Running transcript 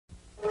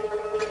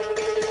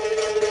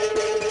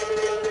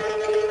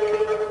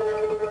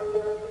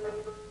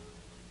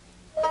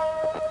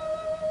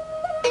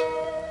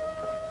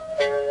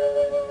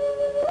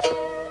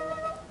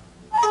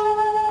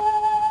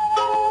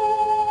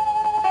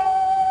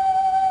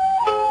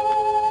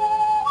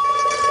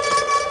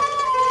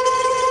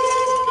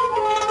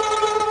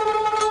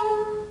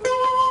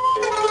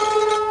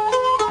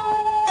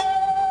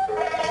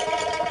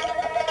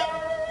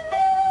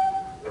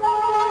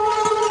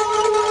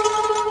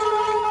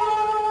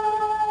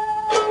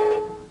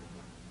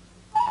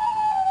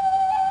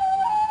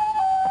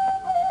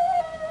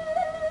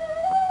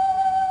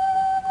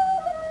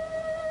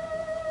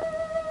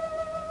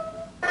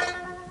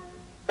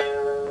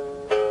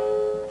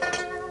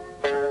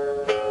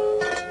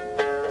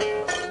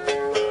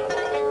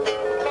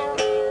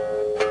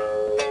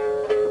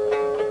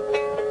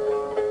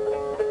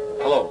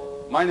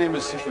My name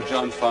is Sifu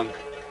John Funk,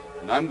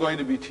 and I'm going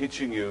to be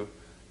teaching you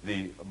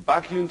the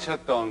Bakyun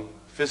Chetdong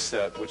fist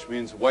set, which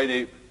means white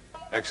ape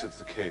exits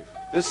the cave.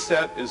 This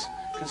set is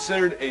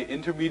considered an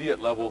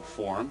intermediate level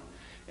form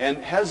and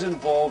has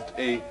involved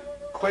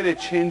quite a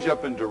change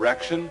up in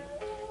direction,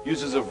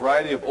 uses a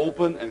variety of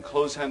open and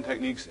closed hand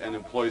techniques, and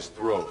employs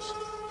throws.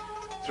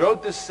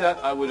 Throughout this set,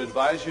 I would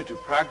advise you to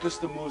practice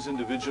the moves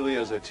individually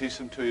as I teach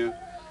them to you,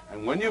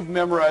 and when you've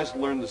memorized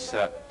and learned the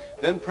set,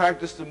 then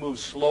practice the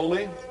moves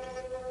slowly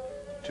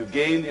to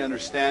gain the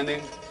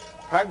understanding.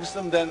 Practice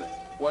them then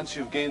once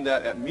you've gained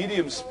that at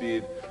medium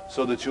speed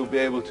so that you'll be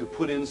able to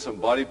put in some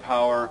body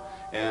power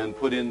and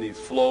put in the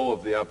flow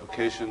of the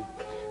application.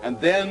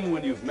 And then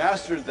when you've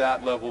mastered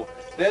that level,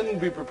 then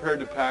be prepared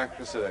to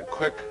practice at a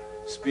quick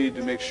speed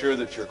to make sure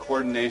that your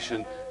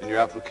coordination and your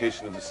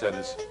application of the set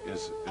is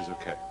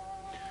okay.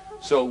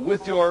 So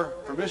with your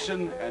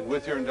permission and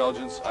with your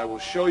indulgence, I will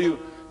show you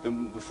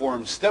the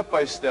form step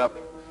by step,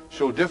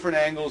 show different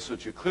angles so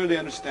that you clearly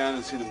understand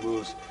and see the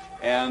moves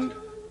and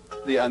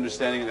the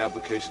understanding and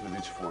application of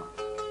each form.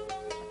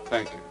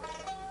 Thank you.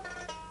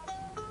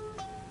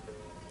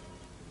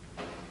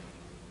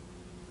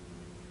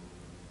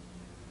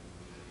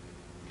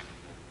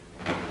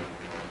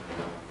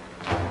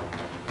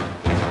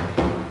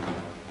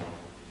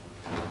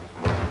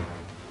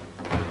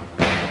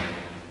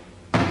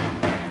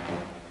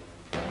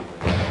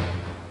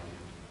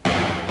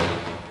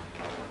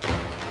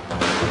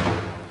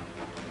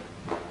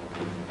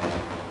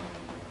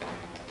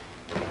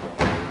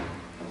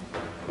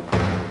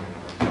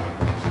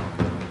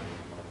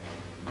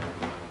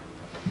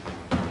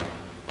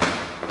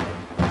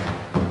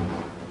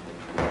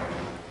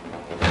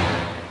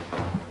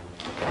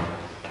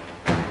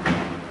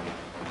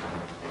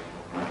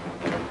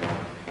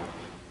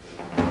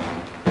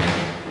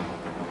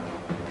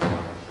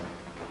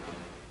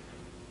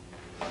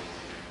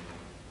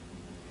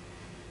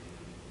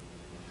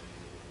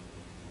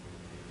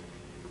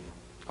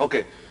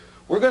 Okay,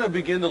 we're going to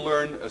begin to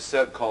learn a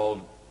set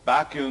called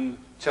Bakyun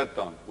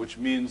Chetdong, which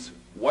means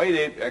white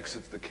ape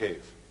exits the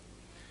cave.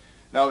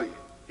 Now,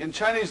 in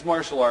Chinese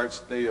martial arts,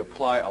 they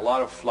apply a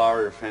lot of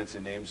flowery or fancy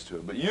names to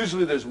it, but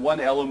usually there's one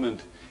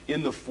element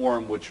in the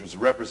form which is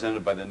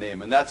represented by the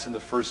name, and that's in the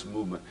first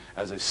movement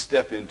as I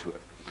step into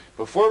it.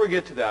 Before we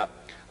get to that,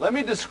 let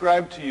me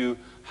describe to you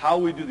how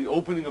we do the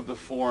opening of the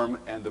form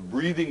and the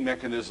breathing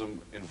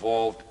mechanism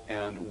involved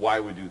and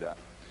why we do that.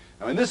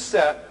 Now, in this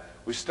set,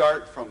 we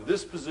start from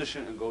this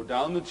position and go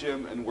down the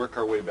gym and work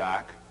our way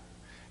back.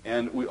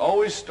 And we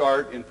always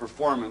start in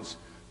performance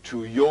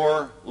to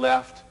your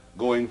left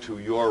going to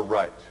your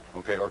right,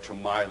 okay, or to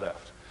my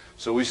left.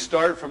 So we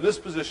start from this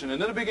position, and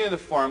in the beginning of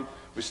the form,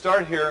 we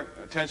start here,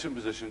 attention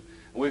position,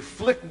 and we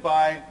flick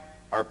by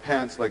our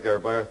pants like that, or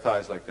by our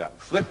thighs like that.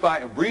 Flick by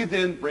and breathe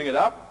in, bring it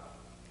up,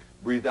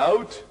 breathe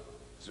out,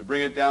 so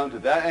bring it down to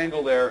that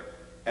angle there,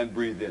 and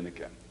breathe in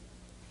again.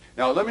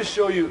 Now let me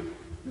show you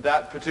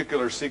that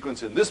particular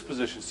sequence in this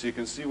position so you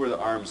can see where the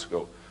arms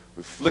go.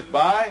 We flick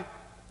by,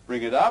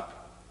 bring it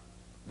up,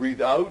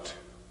 breathe out,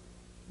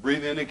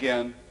 breathe in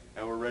again,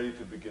 and we're ready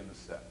to begin the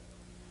set.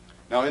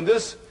 Now in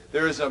this,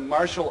 there is a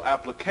martial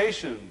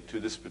application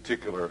to this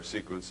particular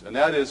sequence, and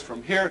that is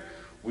from here,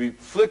 we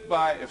flick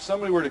by. If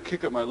somebody were to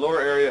kick at my lower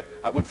area,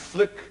 I would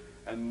flick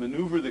and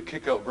maneuver the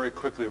kick out very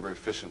quickly, very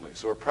efficiently.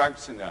 So we're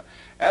practicing that.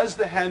 As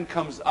the hand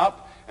comes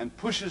up and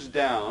pushes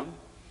down,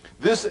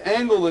 this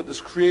angle that is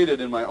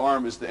created in my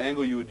arm is the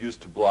angle you would use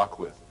to block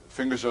with.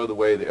 Fingers out of the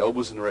way, the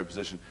elbows in the right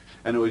position,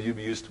 and it would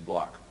be used to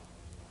block.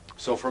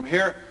 So from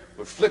here,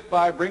 we flick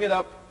by, bring it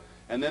up,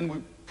 and then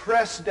we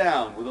press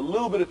down with a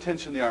little bit of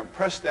tension in the arm.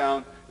 Press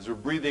down as we're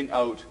breathing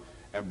out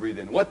and breathe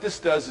in. What this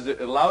does is it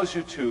allows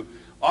you to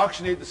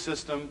oxygenate the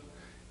system.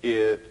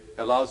 It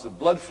allows the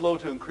blood flow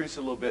to increase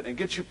a little bit and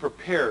gets you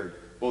prepared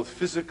both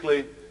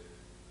physically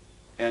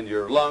and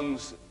your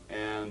lungs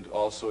and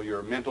also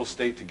your mental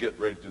state to get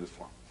ready to do the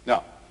form.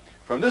 Now,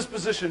 from this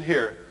position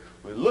here,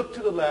 we look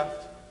to the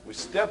left, we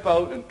step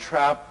out and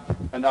trap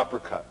an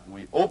uppercut.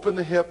 We open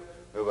the hip,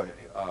 we have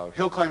a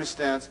hill climbing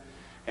stance,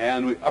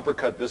 and we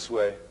uppercut this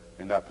way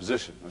in that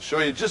position. I'll show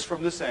you just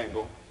from this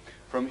angle.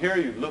 From here,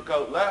 you look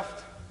out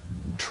left,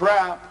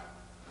 trap,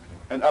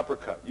 and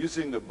uppercut,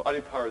 using the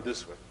body power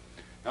this way.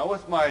 Now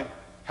with my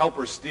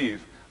helper,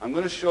 Steve, I'm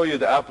going to show you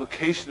the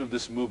application of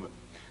this movement.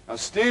 Now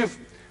Steve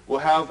will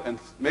have and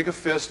make a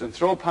fist and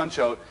throw a punch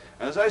out,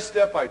 and as I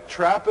step, I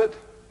trap it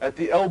at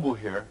the elbow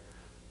here,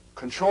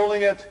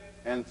 controlling it,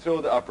 and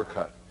throw the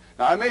uppercut.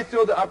 Now I may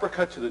throw the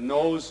uppercut to the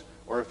nose,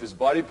 or if his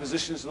body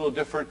position is a little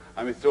different,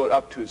 I may throw it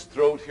up to his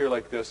throat here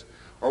like this,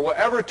 or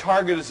whatever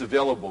target is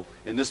available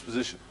in this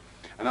position.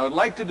 And I would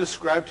like to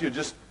describe to you,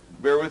 just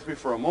bear with me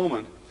for a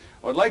moment,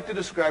 I would like to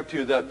describe to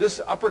you that this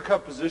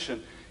uppercut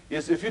position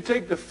is if you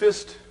take the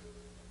fist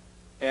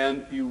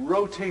and you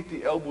rotate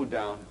the elbow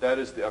down, that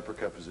is the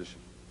uppercut position.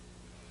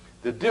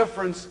 The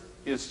difference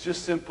is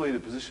just simply the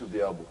position of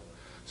the elbow.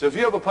 So if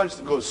you have a punch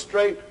that goes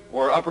straight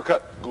or an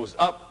uppercut goes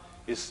up,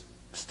 it's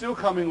still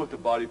coming with the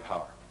body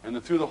power. And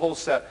then through the whole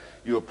set,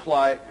 you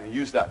apply and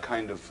use that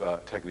kind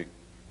of technique.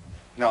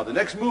 Now the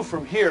next move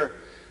from here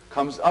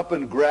comes up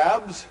and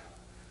grabs,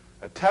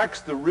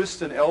 attacks the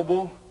wrist and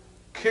elbow,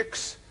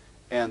 kicks,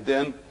 and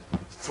then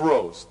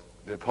throws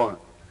the opponent.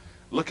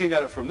 Looking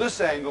at it from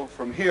this angle,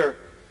 from here,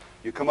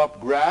 you come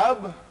up,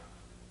 grab,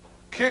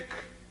 kick,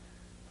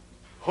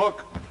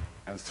 hook,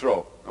 and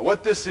throw. Now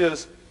what this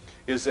is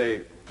a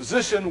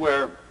position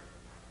where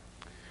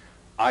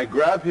I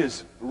grab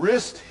his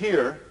wrist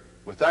here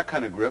with that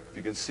kind of grip. If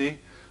you can see,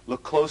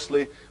 look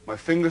closely. My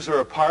fingers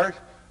are apart,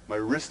 my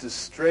wrist is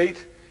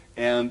straight,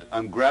 and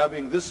I'm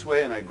grabbing this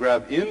way, and I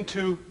grab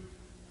into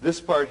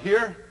this part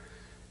here,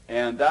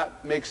 and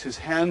that makes his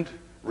hand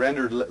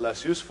rendered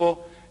less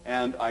useful.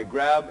 And I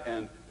grab,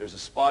 and there's a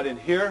spot in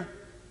here,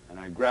 and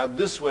I grab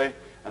this way,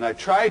 and I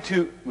try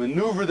to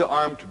maneuver the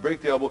arm to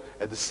break the elbow,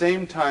 at the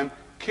same time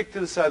kick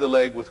to the side of the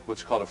leg with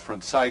what's called a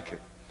front side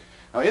kick.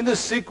 Now in this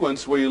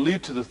sequence where you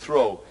lead to the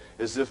throw,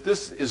 is if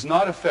this is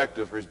not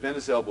effective, or he's bent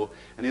his elbow,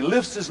 and he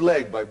lifts his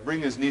leg by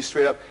bringing his knee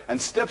straight up and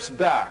steps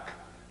back,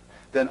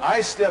 then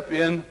I step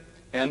in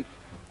and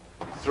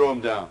throw him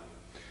down.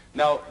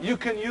 Now you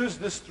can use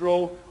this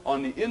throw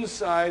on the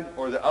inside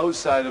or the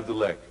outside of the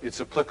leg.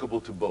 It's applicable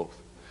to both.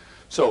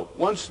 So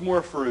once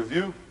more for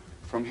review,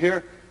 from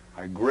here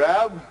I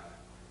grab,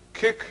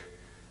 kick,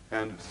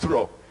 and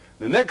throw.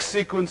 The next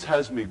sequence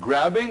has me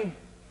grabbing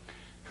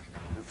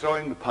and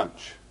throwing the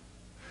punch.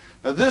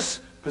 Now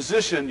this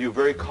position you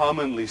very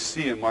commonly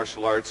see in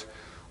martial arts,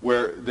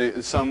 where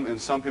some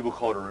people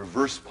call it a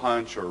reverse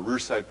punch or a rear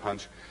side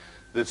punch.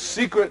 The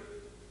secret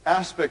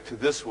aspect to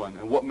this one,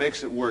 and what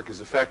makes it work, is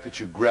the fact that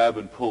you grab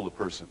and pull the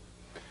person.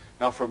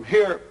 Now from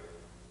here,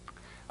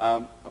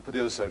 I'll put the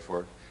other side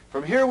forward.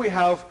 From here we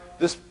have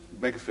this,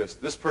 make a fist,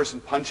 this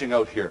person punching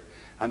out here.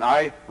 And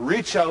I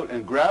reach out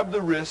and grab the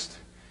wrist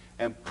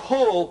and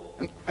pull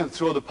and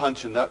throw the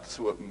punch, and that's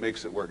what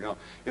makes it work. Now,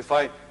 if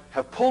I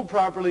have pulled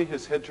properly,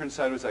 his head turns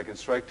sideways, I can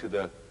strike to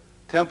the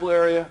temple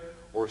area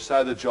or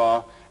side of the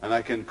jaw, and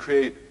I can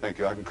create, I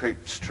can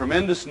create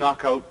tremendous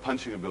knockout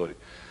punching ability.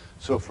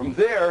 So from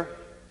there,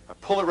 I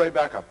pull it right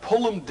back, I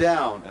pull him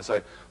down as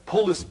I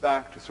pull this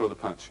back to throw the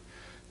punch.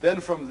 Then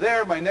from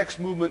there, my next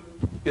movement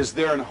is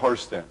there in a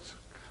horse stance.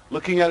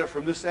 Looking at it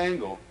from this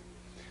angle,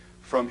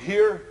 from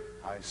here,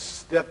 I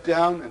step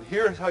down, and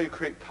here's how you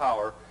create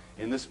power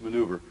in this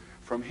maneuver.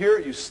 From here,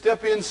 you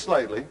step in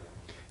slightly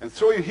and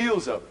throw your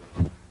heels up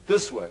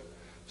this way,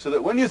 so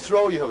that when you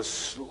throw, you have a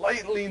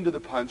slight lean to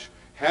the punch,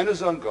 hand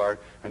is on guard,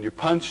 and you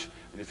punch,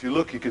 and if you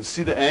look, you can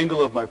see the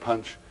angle of my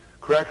punch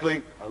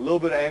correctly, a little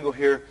bit of angle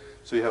here,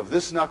 so you have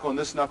this knuckle and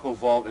this knuckle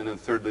involved, and then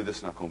thirdly,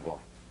 this knuckle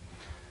involved.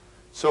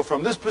 So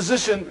from this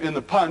position in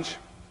the punch,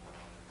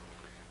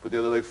 put the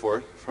other leg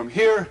forward, from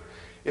here,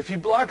 if he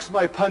blocks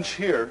my punch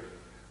here,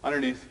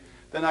 underneath,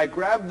 then I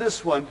grab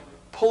this one,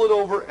 pull it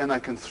over, and I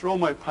can throw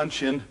my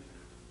punch in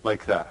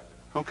like that.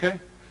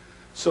 Okay?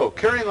 So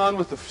carrying on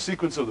with the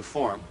sequence of the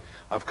form,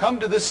 I've come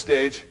to this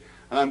stage,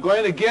 and I'm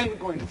going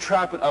to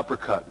trap an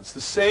uppercut. It's the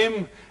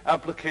same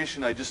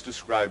application I just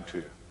described to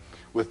you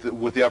with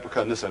the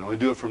uppercut on this side. I'm going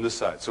to do it from this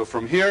side. So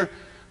from here,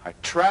 I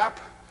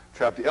trap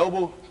the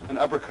elbow, and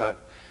uppercut.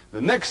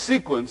 The next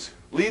sequence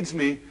leads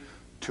me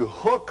to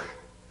hook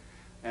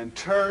and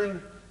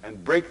turn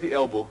and break the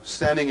elbow,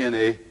 standing in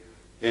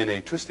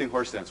a twisting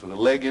horse stance with a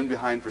leg in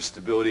behind for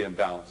stability and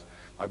balance.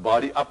 My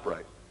body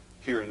upright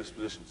here in this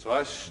position. So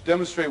I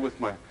demonstrate with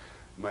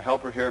my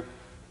helper here.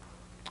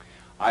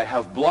 I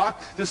have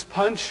blocked this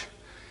punch,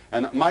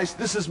 and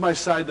this is my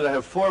side that I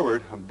have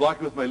forward. I'm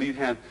blocking with my lead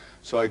hand.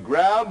 So I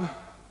grab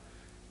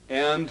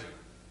and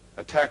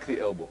attack the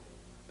elbow.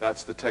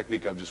 That's the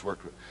technique I've just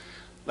worked with.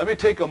 Let me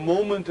take a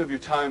moment of your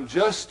time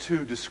just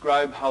to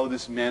describe how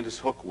this Mantis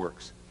hook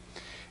works.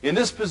 In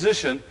this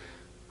position,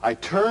 I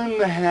turn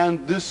the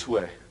hand this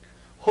way,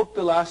 hook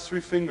the last 3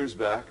 fingers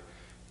back,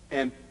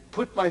 and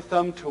put my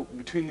thumb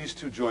between these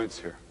 2 joints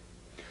here.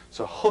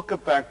 So hook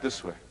it back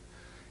this way.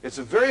 It's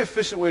a very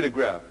efficient way to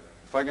grab.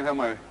 If I can have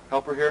my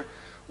helper here.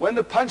 When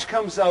the punch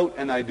comes out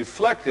and I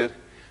deflect it,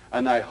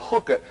 and I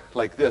hook it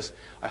like this,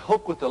 I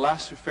hook with the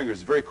last 3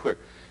 fingers, very quick.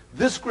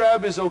 This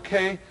grab is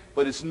okay,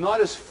 but it's not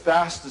as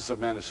fast as a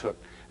Mantis hook.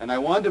 And I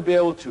want to be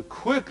able to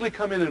quickly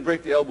come in and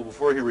break the elbow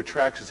before he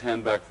retracts his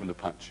hand back from the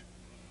punch.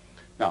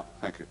 Now,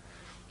 thank you.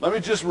 Let me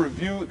just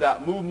review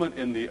that movement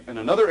in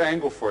another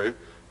angle for you.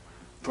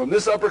 From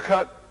this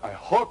uppercut, I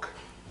hook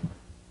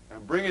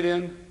and bring it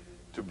in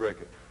to break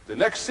it. The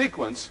next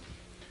sequence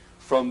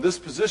from this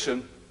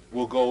position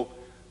will go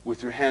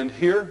with your hand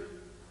here,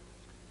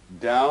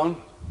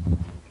 down,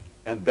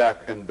 and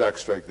back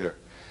strike there.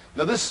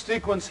 Now this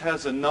sequence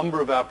has a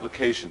number of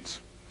applications.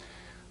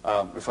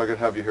 If I could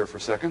have you here for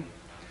a second.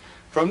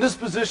 From this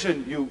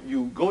position,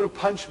 you go to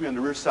punch me on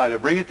the rear side. I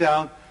bring it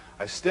down,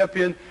 I step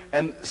in,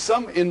 and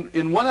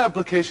in one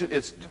application,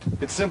 it's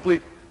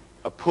simply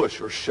a push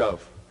or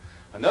shove.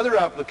 Another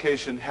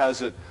application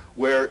has it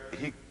where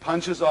he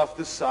punches off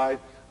this side,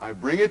 I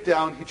bring it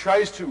down, he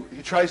tries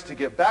to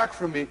get back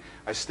from me,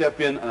 I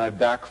step in and I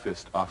back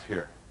fist off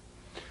here.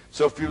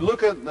 So if you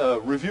look at,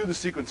 review the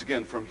sequence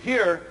again, from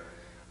here,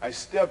 I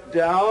step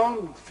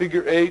down,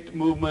 figure 8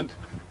 movement,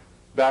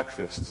 back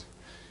fists.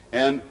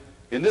 And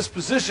in this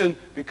position,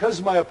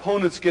 because my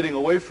opponent's getting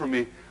away from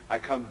me, I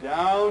come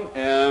down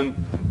and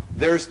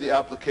there's the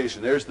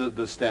application. There's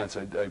the stance.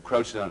 I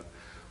crouch down.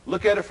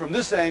 Look at it from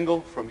this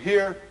angle, from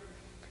here.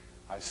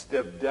 I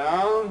step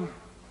down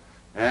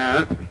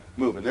and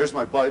move. And there's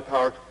my body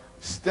power.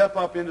 Step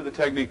up into the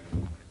technique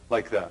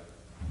like that.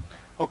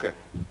 Okay.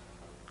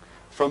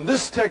 From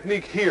this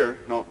technique here,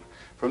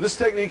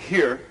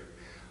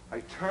 I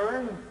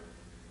turn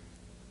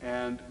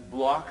and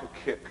block a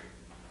kick.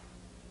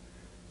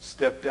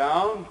 Step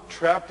down,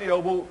 trap the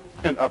elbow,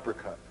 and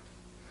uppercut.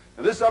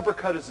 Now this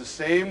uppercut is the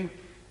same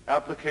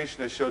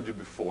application I showed you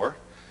before,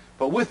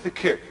 but with the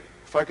kick.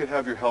 If I could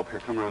have your help here,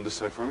 come around this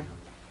side for me.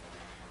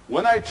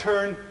 When I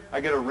turn,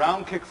 I get a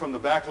round kick from the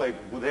back leg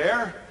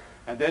there,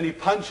 and then he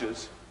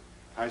punches.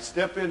 I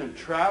step in and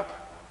trap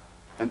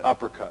and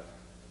uppercut.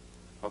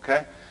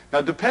 Okay?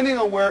 Now depending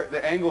on where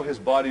the angle his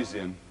body's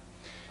in,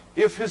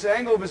 if his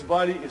angle of his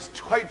body is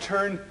quite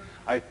turned,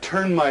 I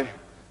turn my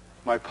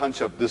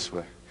punch up this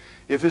way.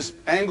 If his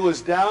angle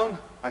is down,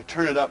 I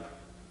turn it up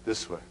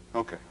this way.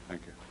 Okay,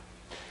 thank you.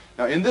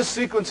 Now in this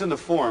sequence in the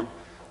form,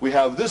 we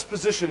have this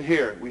position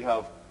here. We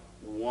have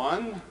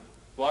 1,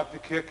 block the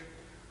kick,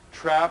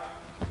 trap,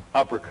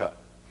 uppercut.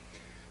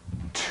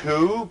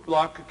 2,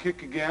 block the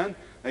kick again.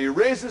 Now you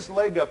raise this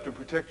leg up to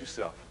protect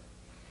yourself.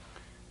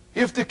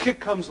 If the kick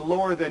comes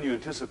lower than you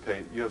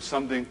anticipate, you have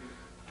something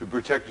to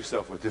protect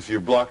yourself with. If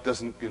your block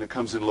doesn't,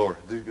 comes in lower,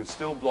 you can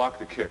still block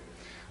the kick.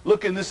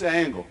 Look in this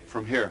angle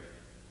from here.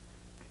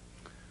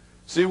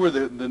 See where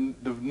the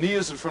knee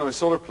is in front of my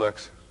solar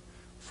plex,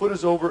 foot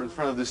is over in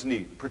front of this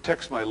knee,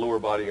 protects my lower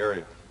body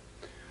area.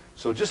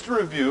 So just to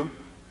review,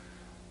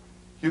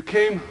 you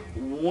came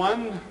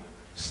 1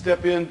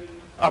 step in,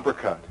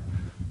 uppercut.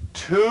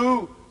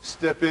 2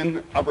 step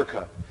in,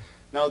 uppercut.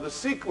 Now the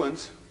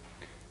sequence,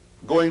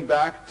 going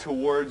back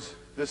towards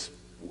this,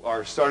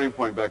 our starting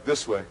point back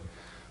this way,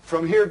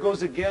 from here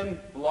goes again,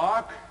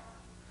 block,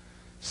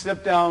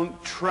 step down,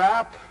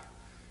 trap,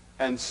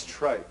 and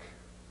strike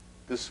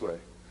this way.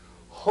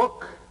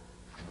 Hook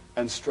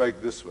and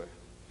strike this way.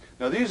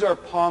 Now these are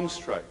palm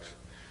strikes.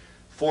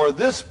 For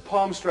this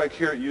palm strike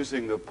here,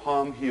 using the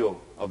palm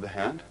heel of the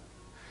hand,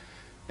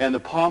 and the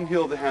palm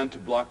heel of the hand to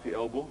block the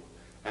elbow,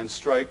 and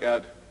strike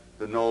at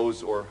the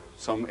nose or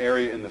some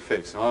area in the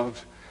face. Now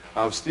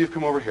I'll have Steve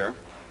come over here.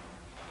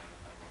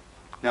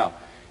 Now,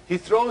 he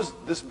throws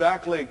this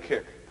back leg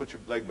kick. Put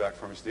your leg back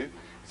for me, Steve.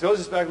 He throws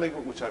this back leg,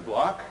 which I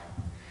block,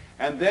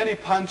 and then he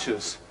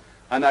punches,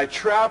 and I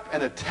trap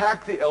and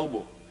attack the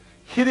elbow,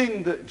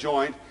 hitting the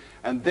joint,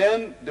 and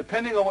then,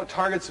 depending on what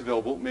target's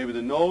available, maybe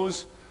the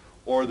nose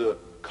or the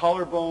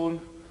collarbone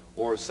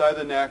or side of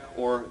the neck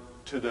or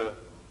to the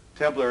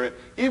temple area,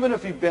 even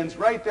if he bends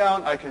right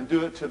down, I can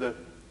do it to the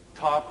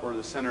top or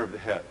the center of the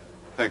head.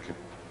 Thank you.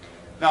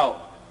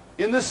 Now,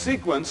 in this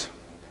sequence,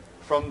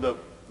 from the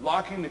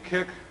blocking the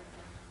kick,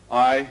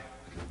 I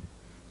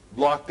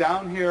block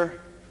down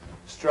here,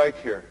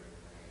 strike here.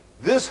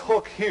 This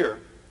hook here,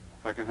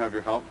 if I can have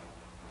your help,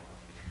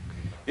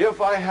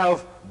 if I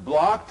have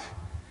blocked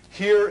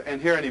here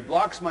and here, and he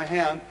blocks my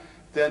hand,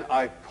 then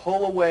I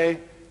pull away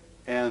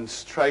and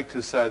strike to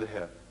the side of the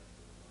head.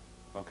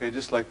 Okay,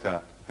 just like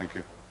that. Thank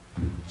you.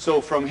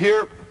 So from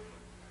here,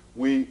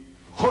 we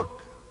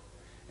hook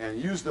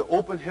and use the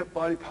open hip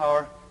body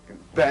power, and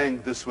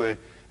bang this way,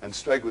 and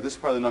strike with this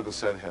part of the knuckle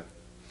side of the head.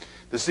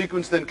 The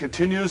sequence then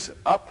continues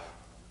up,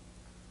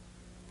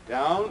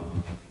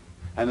 down,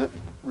 and it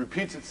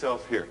repeats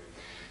itself here.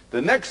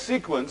 The next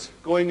sequence,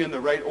 going in the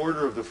right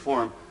order of the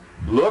form,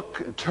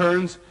 look, it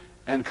turns,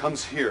 and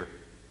comes here,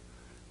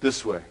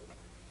 this way.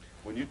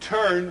 When you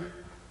turn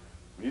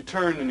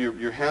and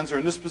your hands are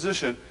in this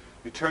position,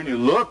 you turn, you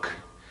look,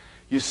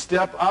 you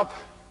step up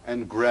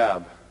and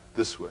grab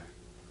this way.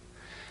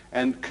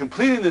 And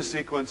completing this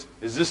sequence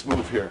is this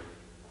move here.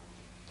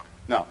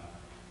 Now,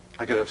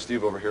 I could have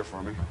Steve over here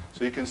for me,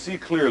 so you can see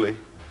clearly.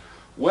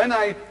 When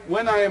I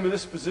am in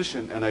this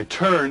position and I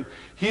turn,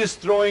 he is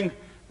throwing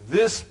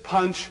this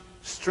punch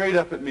straight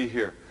up at me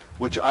here,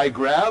 which I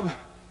grab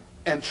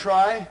and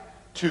try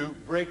to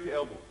break the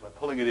elbow by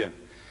pulling it in.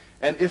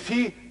 And if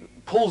he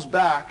pulls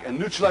back and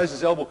neutralizes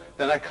his elbow,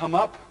 then I come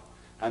up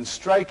and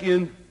strike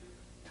in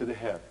to the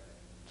head.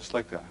 Just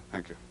like that.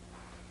 Thank you.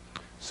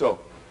 So,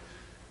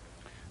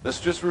 let's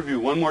just review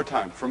one more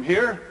time. From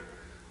here,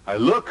 I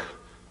look,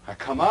 I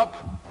come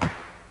up,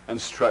 and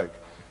strike.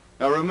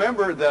 Now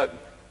remember that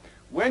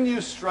when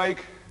you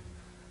strike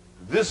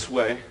this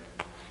way,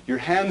 your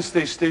hand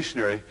stays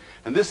stationary,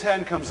 and this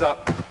hand comes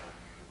up.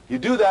 You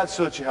do that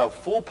so that you have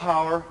full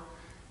power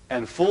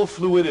and full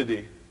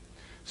fluidity,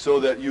 so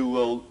that you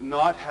will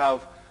not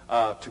have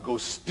to go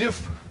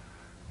stiff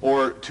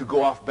or to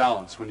go off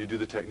balance when you do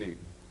the technique.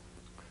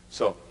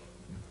 So,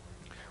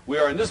 we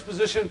are in this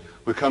position,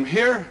 we come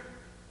here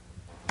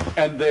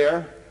and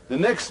there. The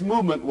next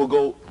movement will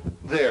go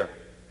there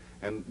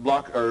and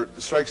block or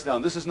strikes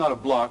down. This is not a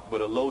block, but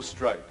a low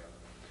strike.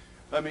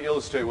 Let me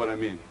illustrate what I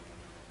mean.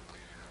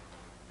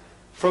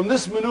 From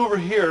this maneuver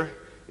here,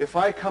 if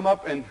I come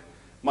up and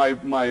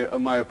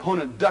my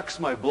opponent ducks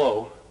my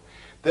blow,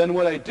 then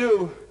what I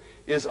do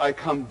is I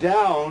come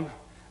down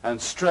and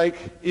strike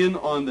in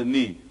on the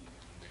knee.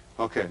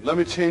 Okay, let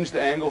me change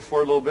the angle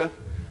for a little bit.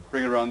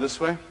 Bring it around this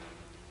way.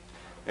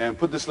 And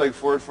put this leg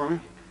forward for me.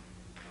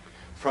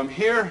 From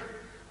here,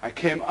 I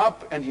came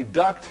up and he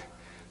ducked.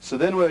 So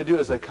then what I do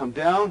is I come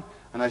down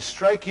and I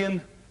strike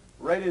in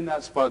right in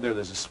that spot there.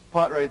 There's a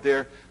spot right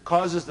there.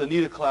 Causes the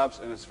knee to collapse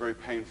and it's very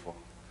painful.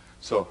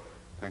 So,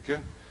 thank you.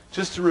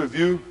 Just to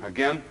review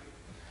again.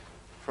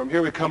 From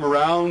here we come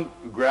around,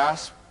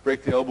 grasp,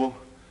 break the elbow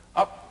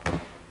up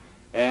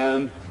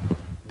and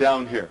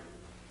down here.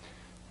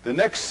 The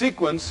next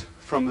sequence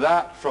from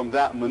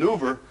that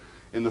maneuver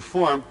in the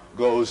form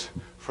goes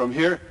from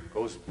here,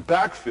 goes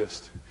back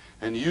fist,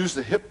 and use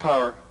the hip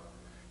power.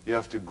 You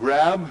have to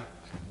grab,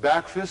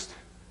 back fist,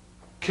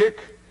 kick,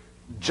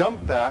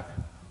 jump back,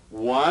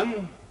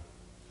 1,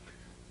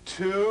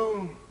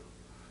 2,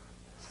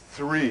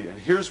 3. And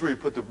here's where you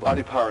put the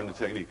body power in the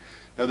technique.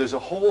 Now there's a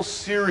whole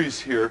series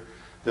here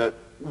that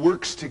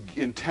works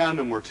in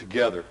tandem or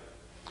together.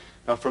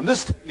 Now from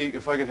this technique,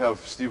 if I could have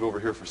Steve over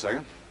here for a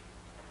second.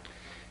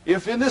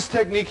 If in this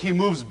technique he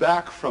moves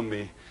back from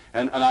me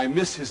and I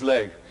miss his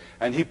leg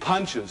and he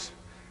punches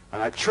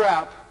and I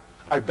trap,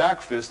 I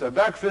back fist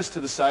to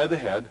the side of the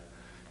head,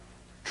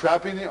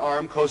 trapping the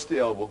arm close to the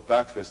elbow,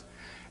 back fist.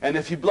 And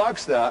if he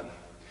blocks that,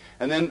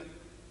 and then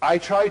I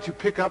try to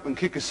pick up and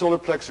kick his solar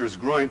plexus or his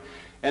groin,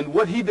 and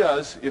what he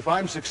does, if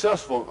I'm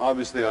successful,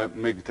 obviously I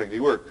make the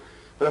technique work.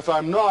 But if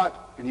I'm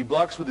not, and he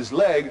blocks with his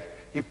leg,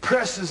 he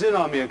presses in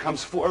on me and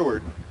comes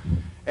forward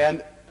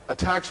and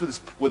attacks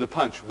with a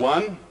punch.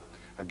 1,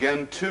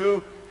 again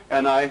 2,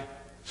 and I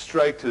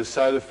strike to the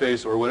side of the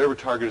face or whatever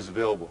target is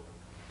available.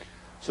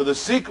 So the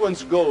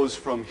sequence goes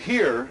from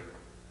here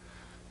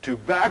to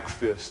back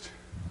fist,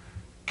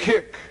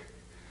 kick,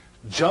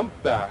 jump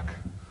back,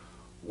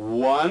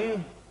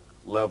 1,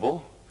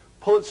 level,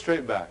 pull it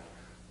straight back,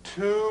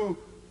 2,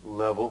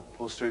 level,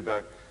 pull straight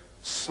back,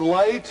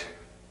 slight,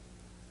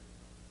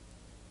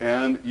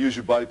 and use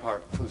your body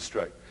power for the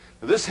strike.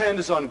 Now this hand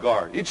is on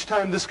guard. Each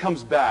time this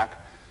comes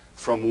back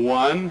from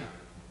 1,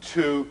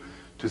 2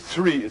 to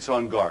 3, it's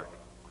on guard.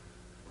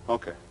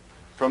 Okay.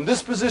 From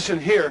this position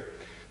here,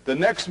 the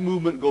next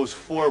movement goes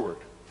forward.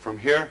 From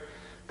here,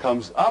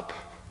 comes up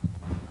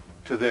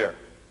to there.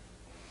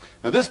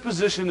 Now this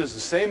position is the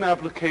same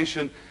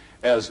application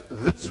as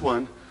this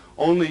one,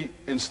 only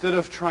instead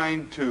of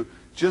trying to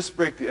just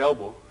break the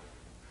elbow,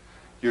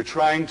 you're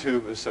trying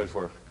to,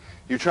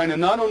 you're trying to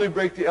not only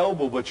break the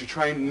elbow, but you're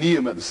trying to knee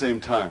him at the same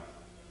time.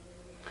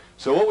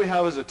 So what we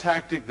have is a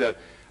tactic that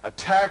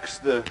attacks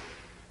the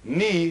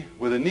knee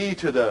with a knee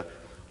to the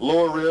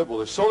lower rib or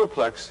the solar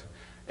plex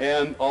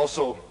and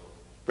also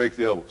break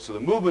the elbow. So the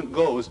movement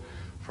goes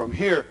from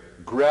here,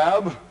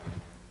 grab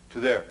to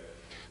there.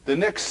 The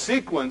next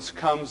sequence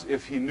comes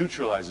if he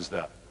neutralizes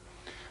that.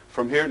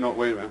 From here, no,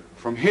 wait a minute.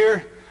 From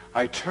here,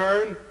 I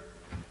turn,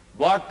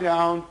 block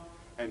down,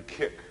 and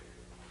kick.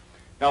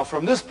 Now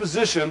from this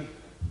position,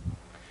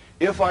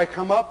 if I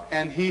come up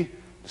and he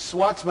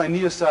swats my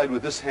knee aside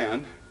with this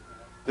hand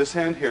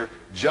here,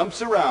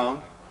 jumps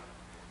around,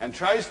 and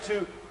tries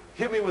to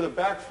hit me with a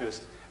back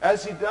fist,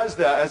 as he does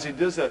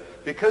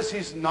that, because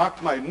he's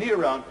knocked my knee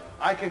around,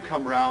 I can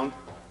come around,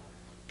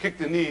 kick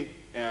the knee,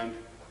 and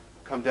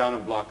come down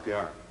and block the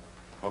arm.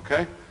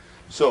 Okay?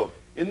 So,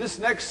 in this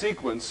next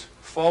sequence,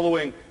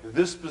 following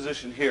this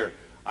position here,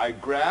 I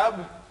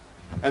grab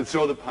and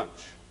throw the punch.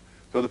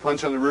 Throw the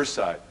punch on the rear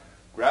side.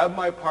 Grab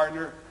my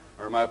partner,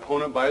 or my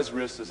opponent by his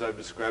wrist, as I've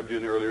described to you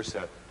in the earlier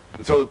set,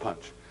 and throw the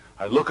punch.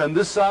 I look on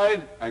this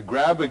side, I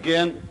grab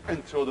again,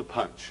 and throw the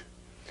punch.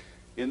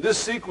 In this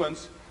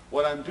sequence,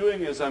 what I'm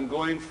doing is I'm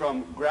going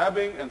from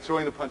grabbing and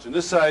throwing the punch on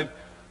this side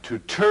to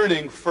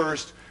turning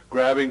first,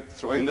 grabbing,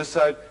 throwing this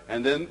side,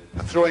 and then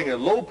throwing a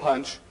low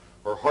punch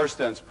or horse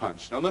stance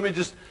punch. Now let me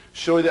just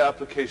show you the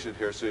application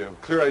here so you have a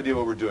clear idea of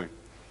what we're doing.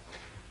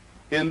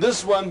 In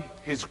this one,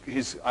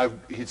 he's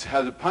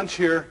had a punch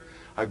here.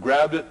 I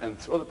grabbed it and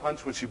throw the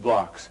punch, which he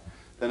blocks.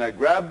 Then I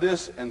grab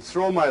this and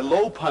throw my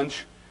low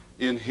punch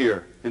in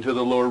here, into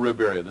the lower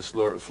rib area, this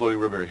lower floating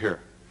rib area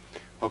here.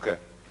 Okay.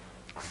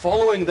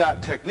 Following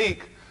that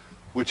technique,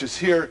 which is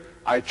here,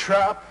 I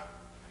trap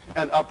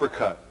and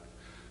uppercut.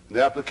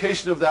 The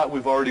application of that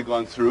we've already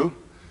gone through.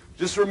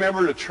 Just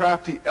remember to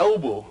trap the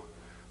elbow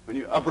when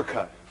you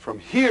uppercut. From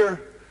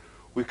here,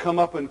 we come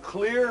up and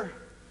clear,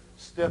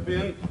 step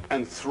in,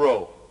 and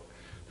throw.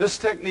 This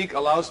technique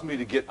allows me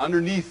to get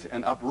underneath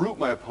and uproot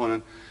my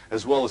opponent,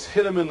 as well as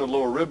hit him in the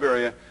lower rib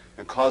area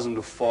and cause him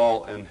to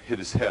fall and hit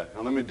his head.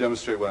 Now let me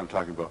demonstrate what I'm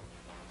talking about.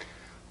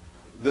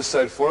 This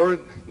side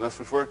forward, left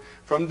foot forward.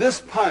 From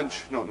this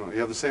punch, no, you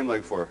have the same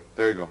leg forward.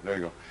 There you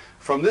go.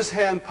 From this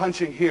hand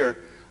punching here,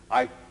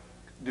 I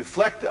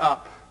deflect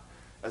up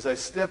as I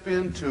step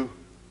in to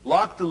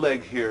lock the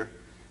leg here,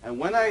 and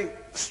when I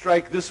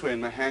strike this way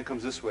and my hand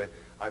comes this way,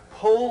 I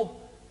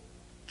pull,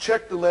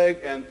 check the leg,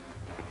 and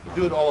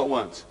do it all at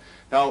once.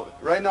 Now,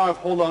 right now I've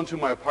hold on to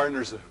my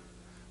opponent's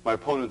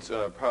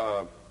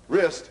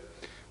wrist,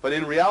 but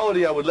in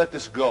reality I would let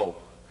this go.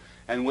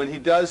 And when he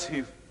does,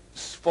 he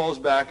falls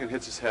back and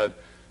hits his head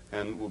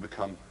and will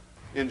become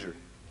injured.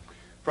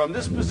 From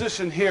this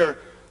position here,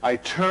 I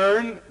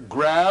turn,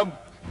 grab,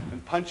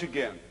 and punch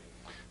again.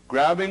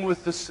 Grabbing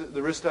with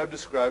the wrist I've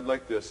described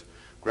like this,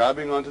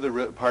 grabbing onto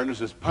the partner's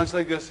wrist, punch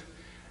like this,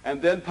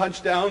 and then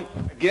punch down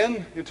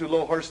again into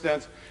low horse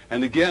stance,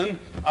 and again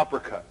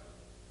uppercut.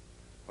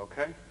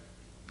 Okay?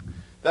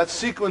 That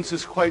sequence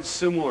is quite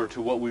similar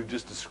to what we've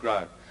just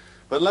described.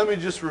 But let me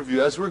just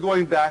review. As we're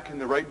going back in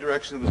the right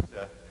direction of the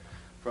set,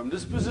 from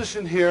this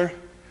position here,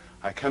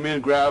 I come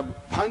in, grab,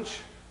 punch,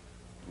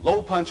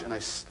 low punch, and I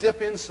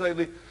step in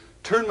slightly,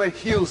 turn my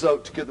heels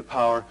out to get the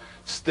power,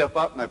 step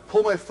up, and I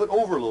pull my foot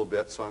over a little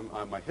bit so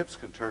my hips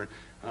can turn,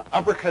 and I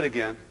uppercut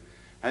again,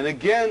 and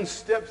again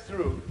step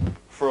through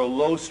for a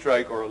low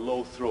strike or a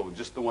low throw,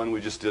 just the one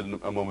we just did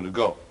a moment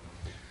ago.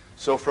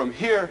 So from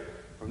here,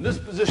 from this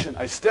position,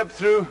 I step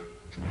through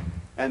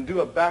and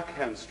do a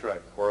backhand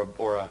strike or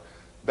a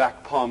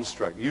back palm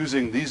strike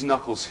using these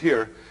knuckles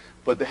here,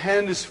 but the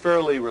hand is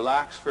fairly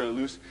relaxed, fairly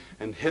loose,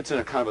 and hits in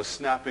a kind of a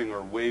snapping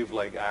or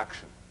wave-like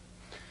action.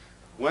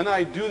 When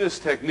I do this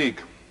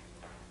technique,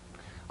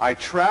 I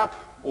trap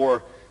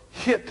or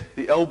hit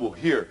the elbow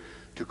here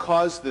to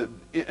cause an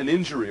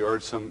injury or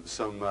some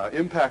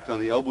impact on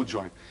the elbow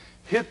joint.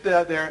 Hit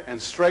that there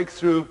and strike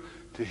through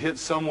to hit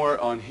somewhere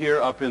on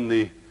here up in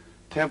the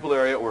temple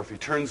area, or if he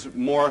turns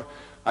more,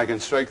 I can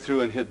strike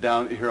through and hit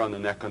down here on the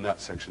neck on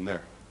that section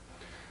there.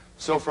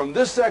 So from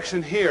this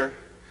section here,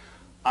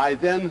 I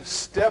then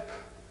step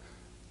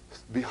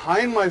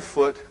behind my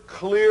foot,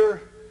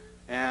 clear,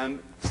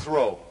 and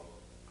throw,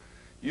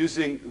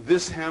 using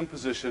this hand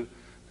position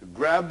to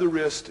grab the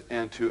wrist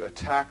and to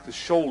attack the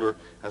shoulder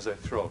as I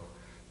throw.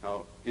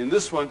 Now, in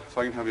this one, if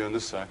I can have you on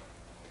this side,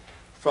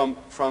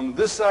 from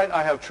this side,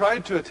 I have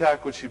tried to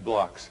attack which he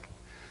blocks.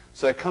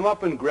 So I come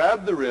up and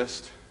grab the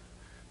wrist,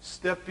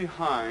 step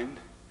behind,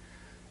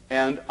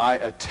 and I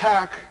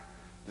attack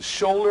the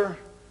shoulder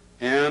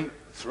and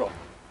throw.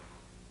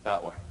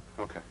 That way.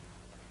 Okay.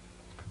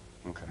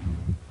 Okay.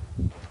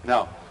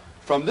 Now,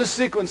 from this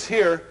sequence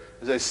here,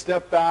 as I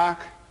step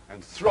back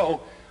and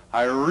throw,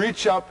 I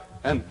reach up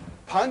and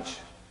punch,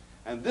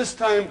 and this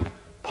time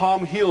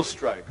palm heel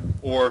strike.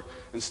 Or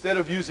instead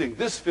of using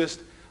this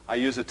fist, I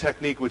use a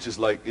technique which is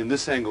like in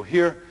this angle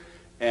here,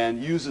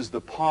 and uses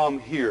the palm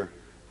here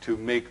to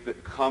make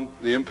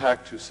the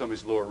impact to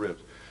somebody's lower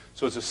ribs.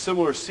 So it's a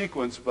similar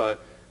sequence,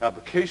 but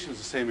application is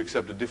the same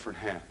except a different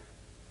hand.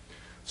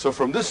 So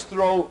from this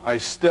throw, I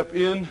step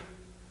in,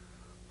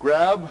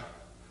 grab,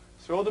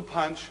 throw the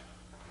punch,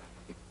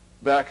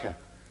 backhand.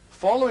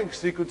 Following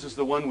sequence is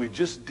the one we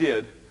just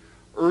did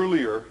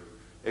earlier,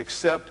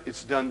 except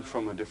it's done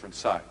from a different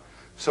side.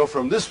 So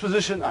from this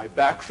position, I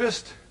back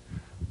fist,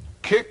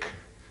 kick,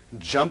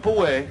 jump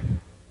away,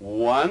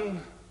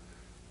 1,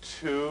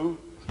 2,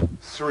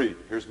 3.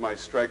 Here's my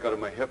strike out of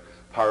my hip,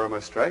 power of my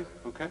strike.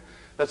 Okay,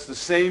 that's the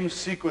same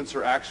sequence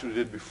or action we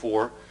did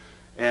before.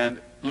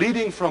 And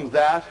leading from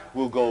that,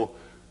 we'll go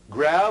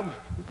grab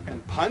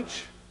and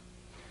punch.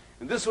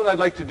 And this one I'd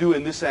like to do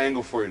in this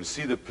angle for you to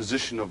see the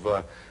position of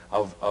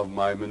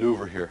my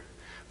maneuver here.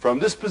 From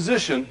this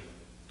position,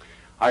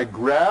 I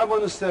grab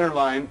on the center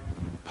line,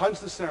 punch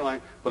the center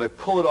line, but I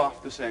pull it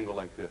off this angle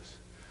like this.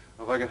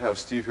 If I could have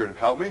Steve here to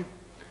help me,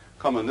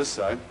 come on this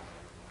side.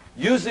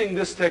 Using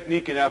this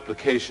technique in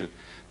application,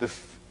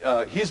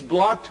 he's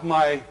blocked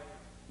my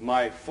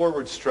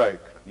forward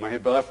strike,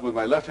 with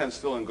my left hand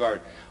still in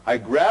guard. I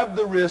grab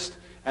the wrist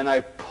and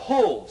I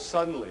pull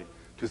suddenly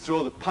to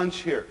throw the punch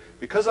here.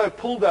 Because I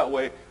pulled that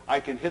way, I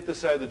can hit the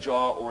side of the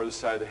jaw or the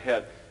side of the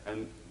head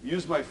and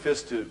use my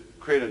fist to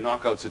create a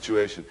knockout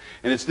situation.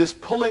 And it's this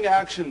pulling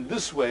action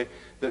this way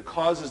that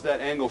causes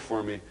that angle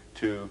for me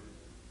to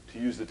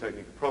use the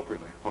technique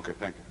appropriately. Okay,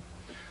 thank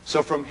you.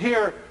 So from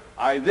here,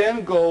 I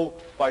then go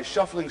by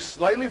shuffling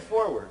slightly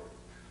forward.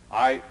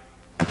 I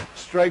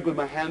strike with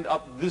my hand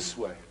up this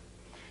way.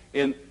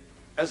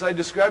 As I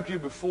described to you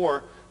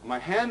before, my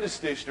hand is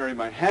stationary,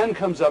 my hand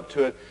comes up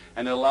to it,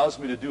 and it allows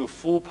me to do a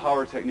full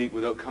power technique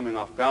without coming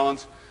off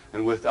balance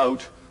and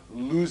without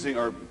losing,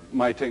 or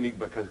my technique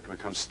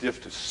becomes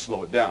stiff to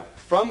slow it down.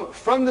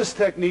 From this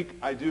technique,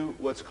 I do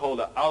what's called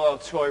a ao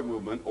choi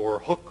movement, or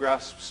hook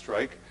grasp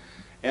strike.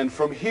 And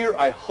from here,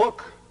 I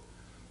hook,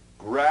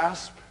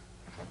 grasp,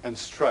 and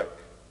strike.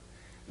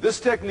 This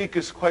technique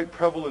is quite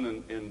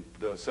prevalent in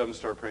the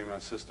 7-star praying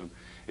mantis system.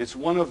 It's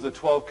one of the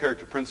 12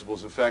 character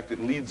principles. In fact, it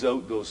leads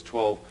out those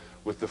 12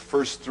 with the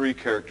first 3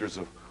 characters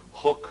of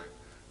hook,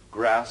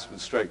 grasp,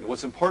 and strike. And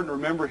what's important to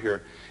remember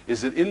here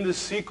is that in this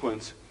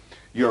sequence,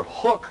 your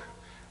hook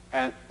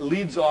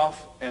leads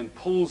off and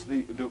pulls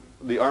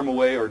the arm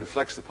away or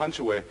deflects the punch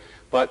away,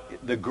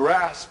 but the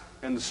grasp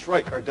and the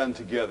strike are done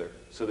together.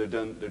 So they're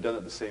done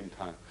at the same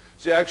time.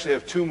 So you actually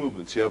have 2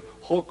 movements. You have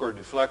hook or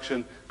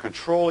deflection,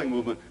 controlling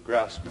movement,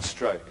 grasp, and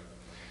strike.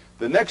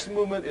 The next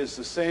movement is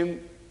the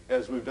same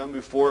as we've done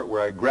before,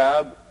 where I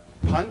grab,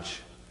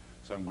 punch.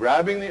 So I'm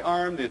grabbing the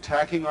arm, the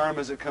attacking arm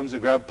as it comes,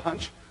 and grab,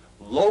 punch,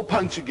 low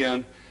punch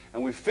again,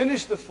 and we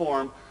finish the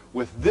form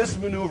with this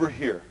maneuver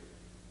here.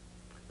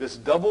 this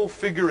double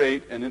figure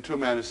 8 and into a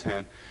mantis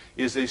hand,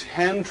 is a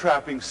hand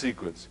trapping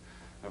sequence.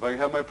 If I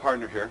have my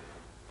partner here.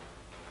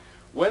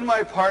 When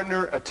my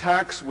partner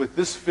attacks with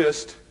this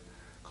fist,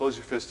 close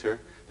your fist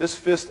here, this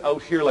fist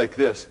out here like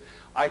this,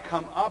 I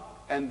come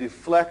up and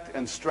deflect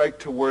and strike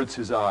towards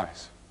his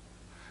eyes.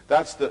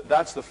 That's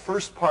the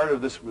first part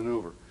of this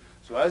maneuver.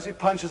 So as he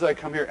punches, I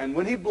come here, and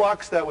when he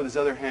blocks that with his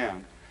other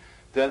hand,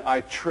 then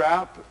I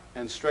trap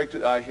and strike to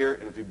the eye here,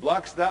 and if he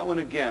blocks that one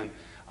again,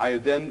 I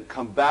then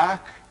come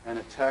back and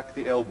attack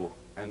the elbow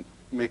and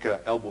make an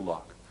elbow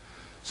lock.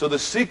 So the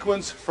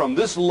sequence from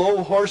this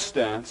low horse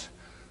stance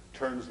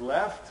turns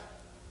left,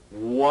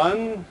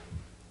 1,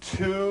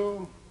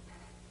 2,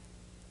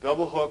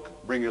 double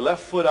hook, bring your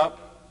left foot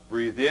up,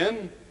 breathe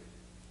in,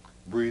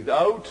 breathe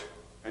out,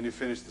 and you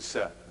finish the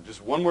set.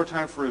 Just one more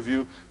time for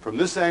review from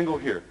this angle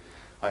here.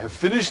 I have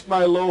finished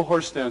my low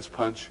horse stance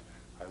punch.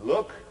 I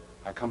look,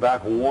 I come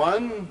back,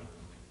 1,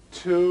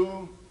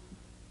 2,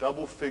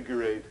 double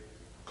figure 8,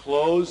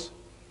 close,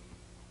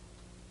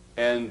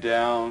 and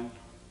down,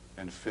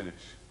 and finish.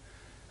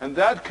 And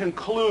that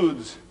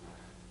concludes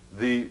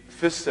the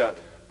fifth set,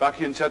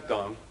 Bakian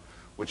Chetdong,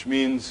 which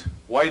means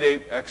white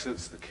ape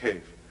exits the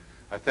cave.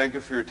 I thank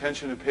you for your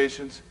attention and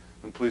patience,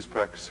 and please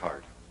practice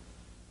hard.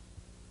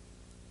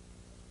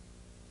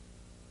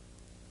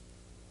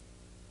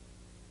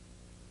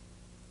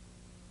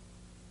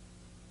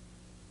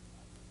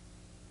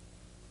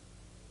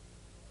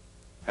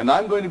 And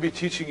I'm going to be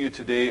teaching you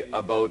today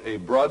about a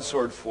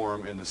broadsword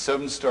form in the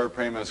 7-star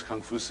Prema's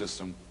Kung Fu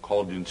system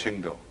called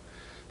Yunqingdo.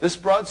 This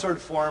broadsword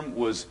form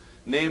was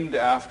named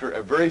after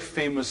a very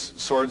famous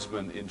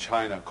swordsman in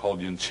China called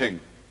Yunqing.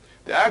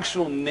 The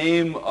actual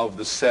name of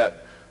the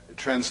set,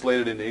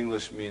 translated into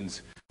English,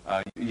 means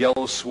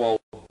yellow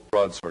swallow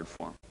broadsword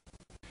form.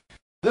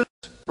 This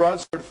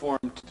broadsword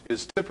form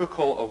is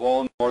typical of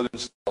all northern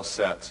style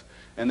sets,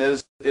 and that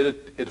is,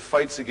 it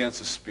fights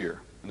against a spear,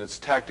 and its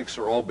tactics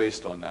are all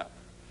based on that.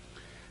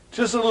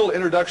 Just a little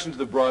introduction to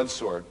the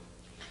broadsword.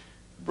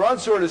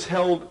 Broadsword is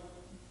held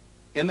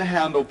in the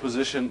handle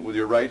position with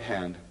your right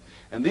hand,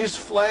 and these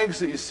flags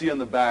that you see on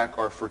the back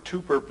are for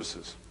two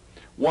purposes.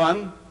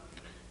 One,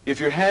 if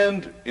your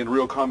hand in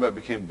real combat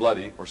became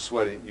bloody or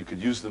sweaty, you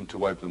could use them to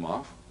wipe them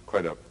off.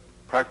 Quite a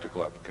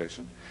practical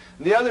application.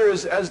 And the other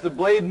is, as the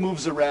blade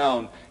moves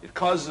around, it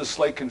causes a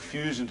slight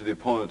confusion to the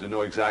opponent to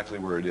know exactly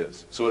where it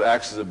is. So it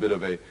acts as a bit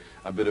of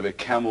a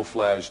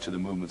camouflage to the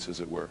movements, as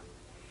it were.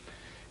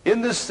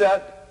 In this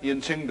set,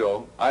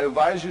 Yunqingdo, I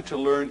advise you to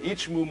learn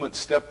each movement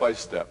step by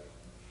step.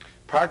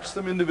 Practice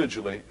them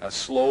individually at a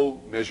slow,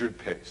 measured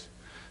pace.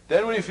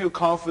 Then when you feel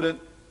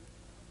confident,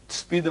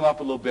 speed them up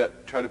a little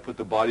bit. Try to put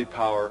the body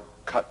power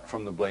cut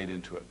from the blade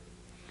into it.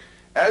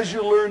 As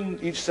you learn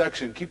each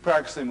section, keep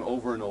practicing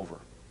over and over.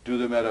 Do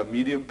them at a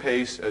medium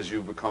pace as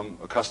you become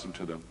accustomed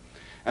to them.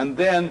 And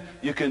then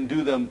you can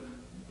do them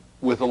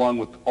along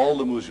with all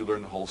the moves you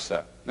learn the whole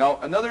set. Now,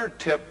 another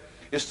tip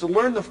is to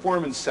learn the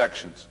form in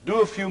sections.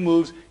 Do a few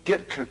moves,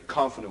 get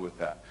confident with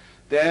that.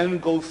 Then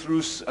go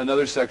through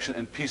another section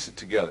and piece it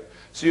together.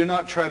 So you're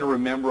not trying to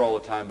remember all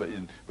the time,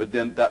 but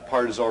then that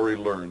part is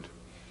already learned.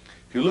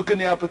 If you look in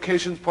the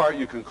applications part,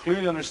 you can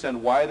clearly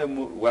understand why the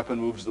weapon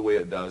moves the way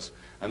it does,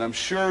 and I'm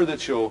sure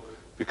that you'll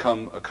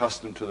become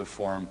accustomed to the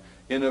form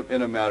in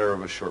a matter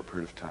of a short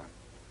period of time.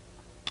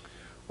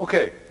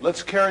 Okay,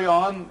 let's carry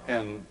on,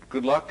 and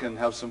good luck and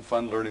have some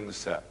fun learning the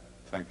set.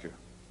 Thank you.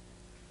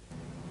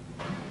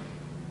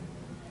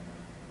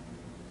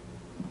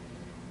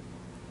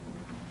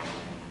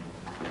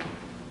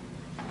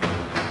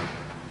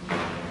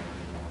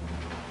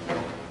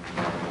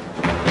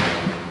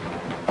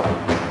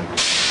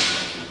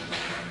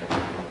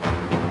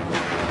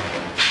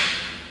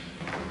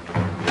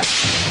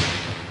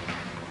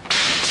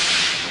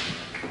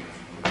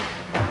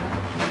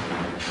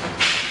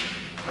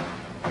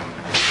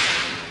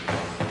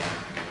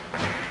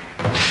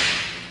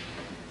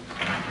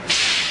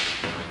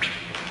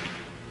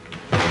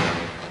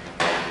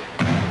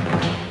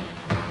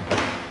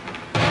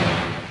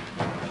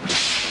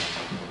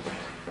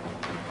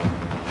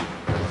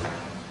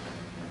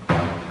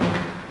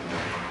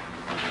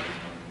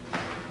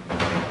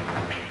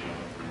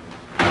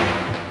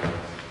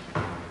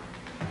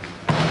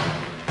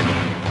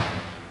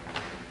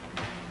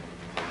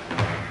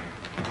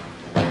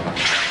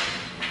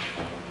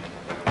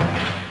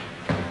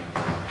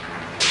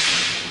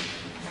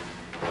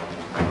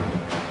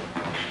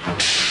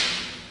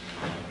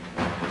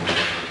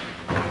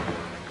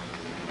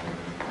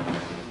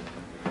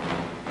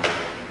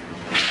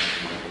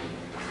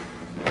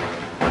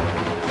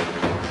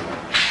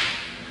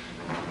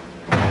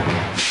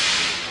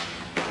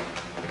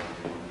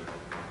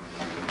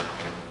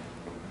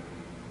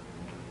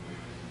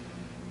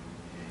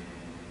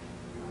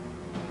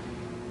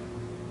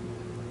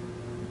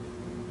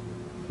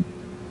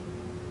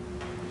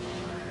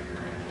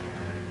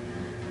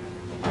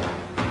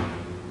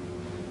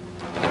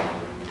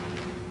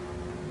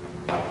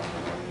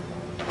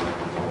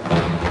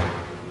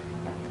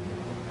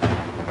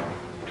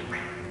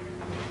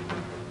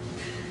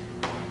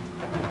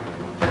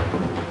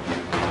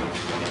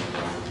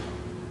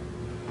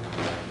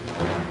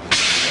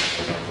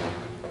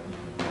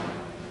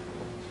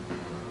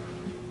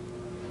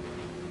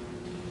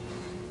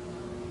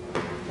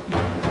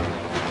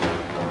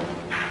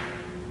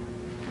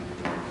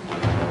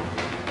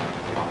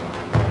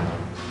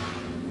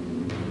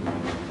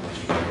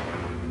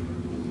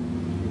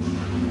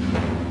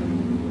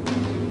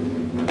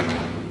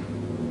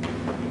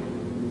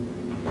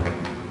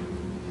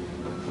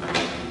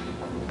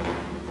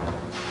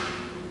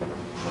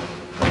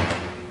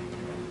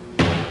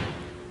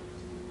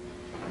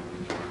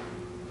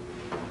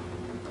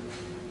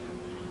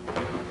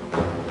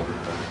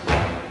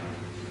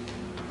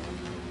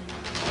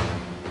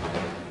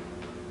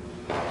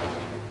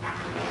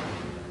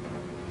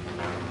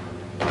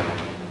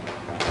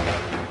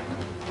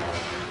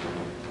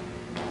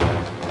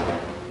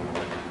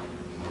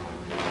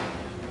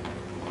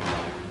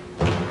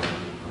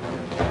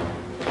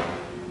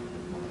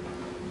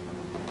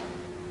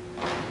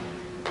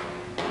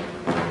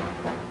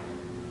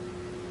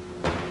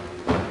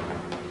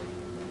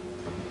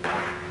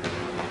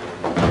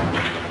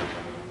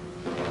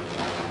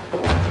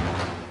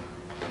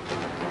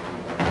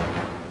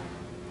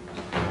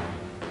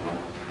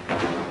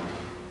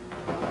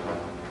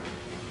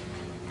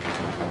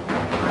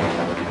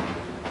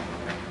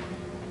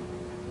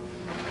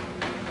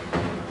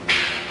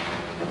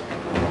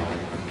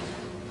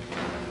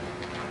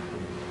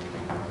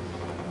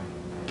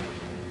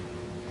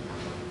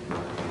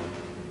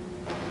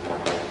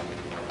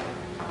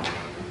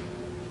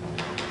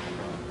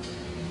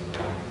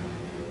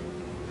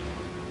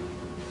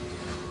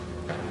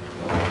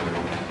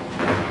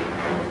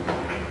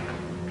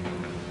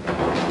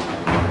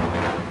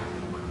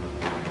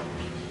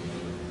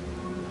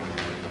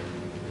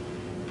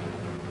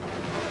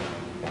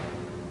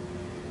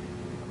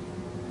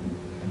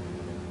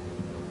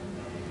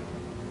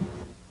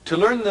 To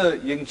learn the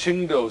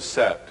Yingqingdo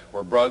set,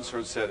 or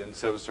broadsword set in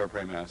 7-star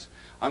praying mantis,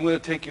 I'm going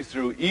to take you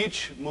through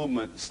each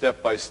movement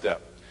step by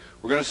step.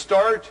 We're going to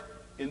start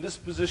in this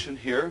position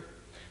here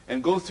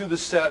and go through the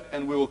set,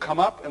 and we will come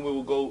up and we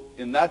will go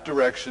in that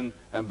direction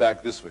and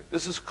back this way.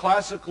 This is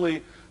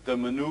classically the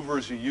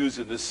maneuvers you use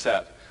in this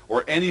set,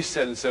 or any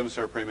set in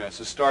 7-star praying mantis,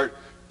 to start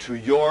to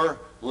your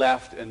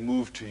left and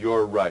move to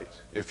your right.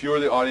 If you're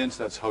the audience,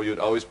 that's how you'd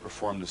always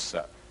perform this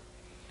set.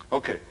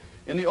 Okay.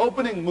 In the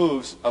opening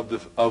moves of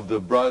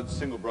the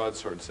single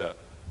broadsword set,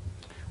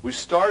 we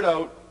start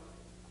out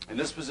in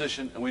this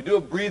position and we do a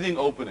breathing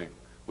opening,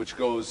 which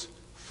goes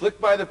flick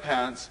by the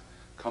pants,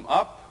 come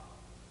up,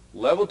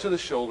 level to the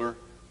shoulder,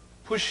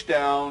 push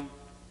down,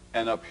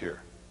 and up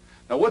here.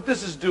 Now what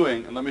this is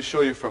doing, and let me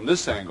show you from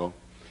this angle,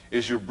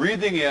 is you're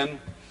breathing in,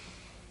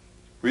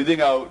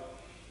 breathing out,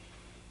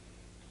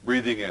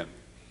 breathing in.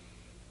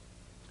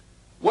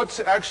 What's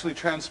actually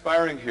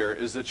transpiring here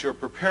is that you're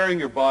preparing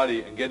your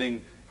body and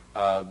getting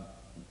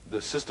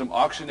the system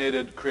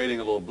oxygenated, creating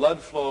a little blood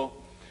flow,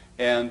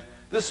 and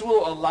this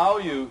will allow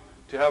you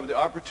to have the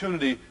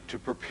opportunity to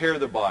prepare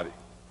the body.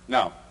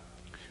 Now,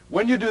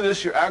 when you do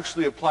this, you're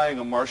actually applying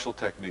a martial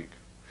technique.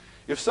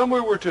 If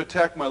someone were to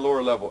attack my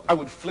lower level, I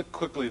would flick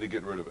quickly to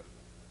get rid of it.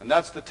 And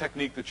that's the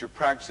technique that you're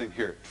practicing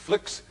here. It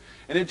flicks,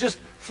 and it just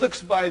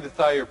flicks by the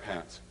thigh or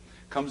pants.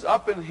 Comes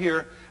up in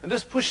here, and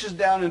this pushes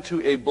down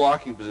into a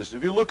blocking position.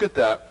 If you look at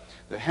that,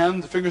 the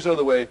hand, the fingers out of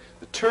the way,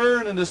 the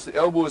turn, and the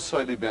elbow is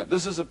slightly bent.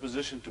 This is a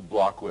position to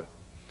block with.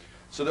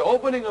 So the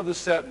opening of the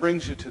set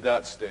brings you to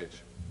that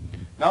stage.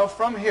 Now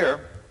from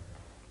here,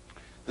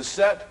 the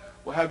set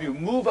will have you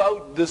move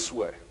out this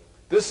way.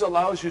 This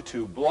allows you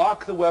to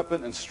block the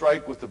weapon and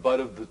strike with the butt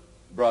of the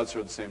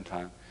broadsword at the same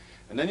time.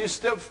 And then you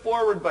step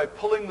forward by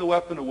pulling the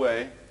weapon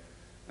away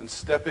and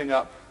stepping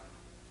up.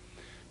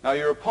 Now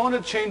your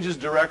opponent changes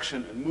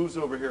direction and moves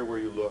over here where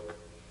you look.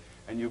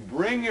 And you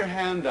bring your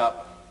hand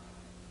up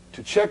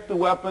to check the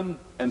weapon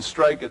and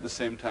strike at the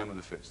same time with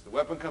the face. The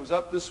weapon comes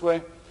up this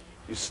way,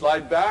 you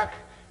slide back,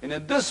 and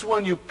in this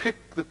one you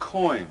pick the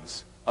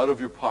coins out of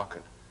your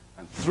pocket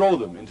and throw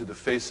them into the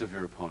face of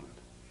your opponent.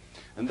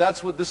 And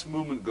that's what this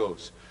movement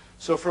goes.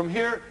 So from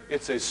here,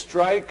 it's a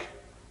strike,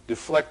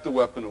 deflect the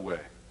weapon away.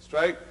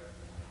 Strike,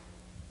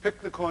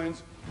 pick the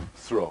coins,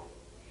 throw.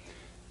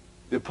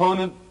 The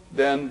opponent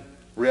then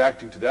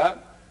reacting to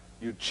that,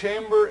 you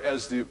chamber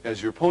as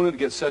your opponent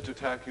gets set to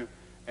attack you,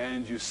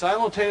 and you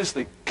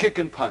simultaneously kick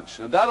and punch.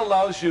 And that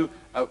allows you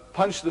a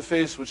punch to the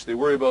face, which they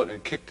worry about,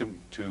 and kick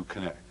to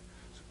connect.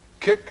 So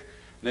kick,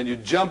 and then you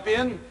jump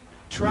in,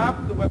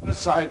 trap the weapon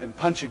aside, and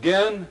punch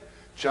again,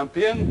 jump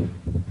in,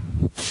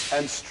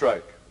 and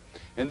strike.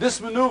 In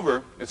this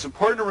maneuver, it's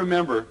important to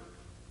remember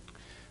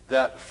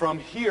that from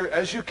here,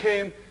 as you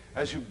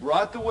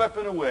brought the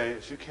weapon away,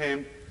 as you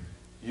came,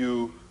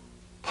 you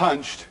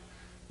punched,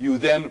 you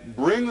then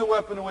bring the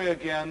weapon away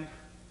again,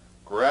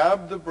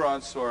 grab the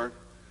broadsword,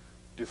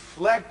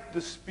 deflect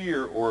the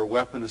spear or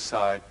weapon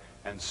aside,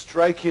 and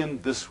strike in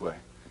this way,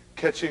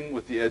 catching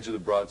with the edge of the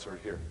broadsword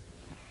here.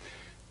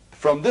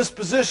 From this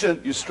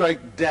position, you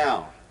strike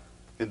down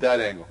in that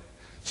angle.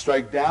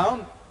 Strike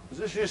down,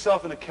 position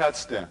yourself in a cat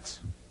stance.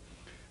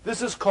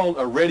 This is called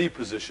a ready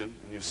position,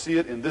 and you see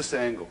it in this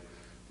angle.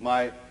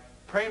 My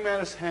praying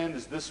mantis hand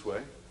is this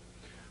way,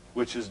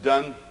 which is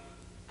done,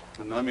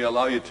 and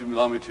allow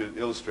me to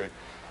illustrate.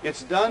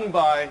 It's done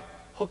by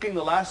hooking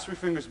the last 3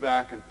 fingers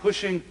back and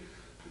pushing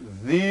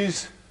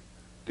these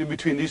in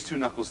between these 2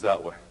 knuckles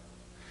that way.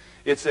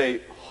 It's a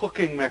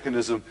hooking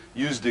mechanism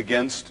used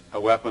against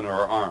a weapon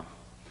or an arm.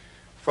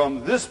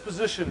 From this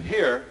position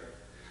here,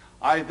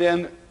 I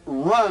then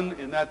run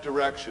in that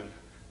direction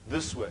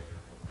this way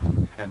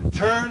and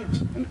turn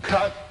and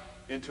cut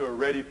into a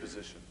ready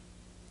position.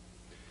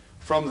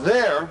 From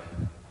there,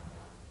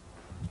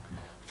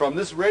 from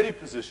this ready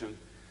position,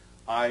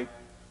 I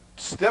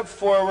step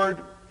forward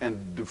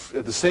and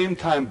at the same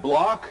time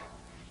block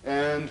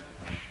and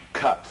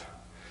cut.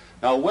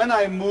 Now when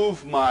I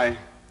move my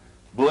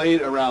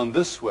blade around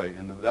this way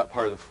in that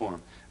part of the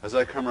form, as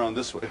I come around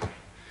this way,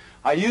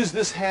 I use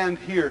this hand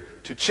here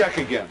to check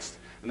against,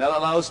 and that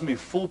allows me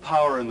full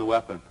power in the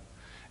weapon.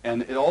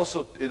 And it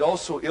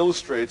also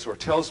illustrates or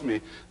tells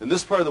me in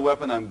this part of the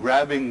weapon I'm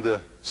grabbing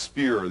the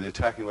spear or the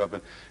attacking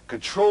weapon,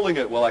 controlling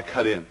it while I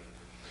cut in.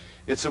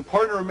 It's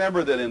important to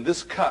remember that in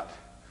this cut,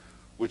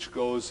 which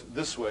goes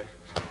this way,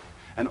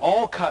 and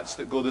all cuts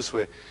that go this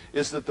way,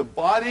 is that the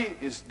body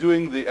is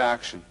doing the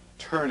action,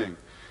 turning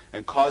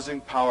and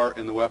causing power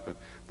in the weapon.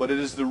 But it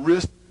is the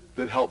wrist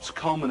that helps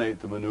culminate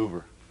the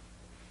maneuver.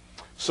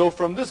 So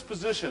from this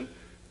position,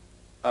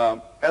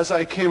 as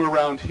I came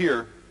around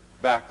here,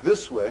 back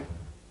this way,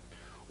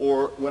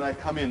 or when I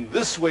come in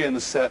this way in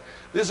the set,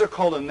 these are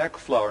called a neck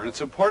flower. And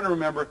it's important to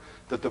remember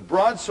that the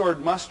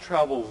broadsword must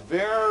travel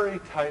very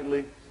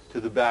tightly to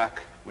the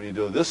back when you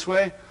do it this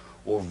way,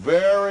 or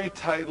very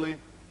tightly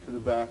to the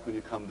back when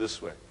you come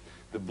this way.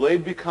 The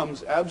blade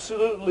becomes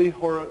absolutely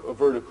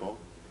vertical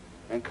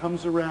and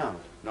comes around.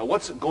 Now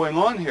what's going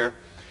on here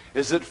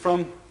is that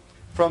from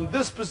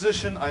this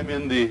position I'm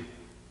in the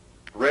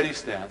ready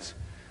stance.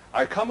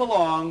 I come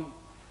along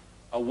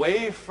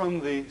away from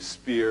the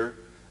spear,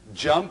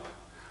 jump,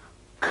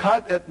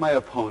 cut at my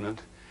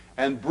opponent,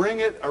 and bring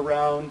it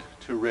around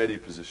to ready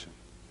position.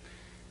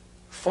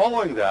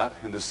 Following that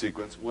in this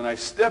sequence, when I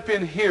step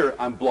in here,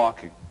 I'm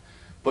blocking.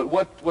 But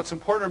what's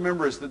important to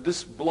remember is that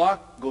this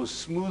block goes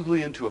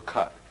smoothly into a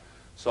cut.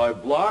 So I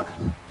block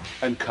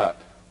and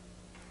cut.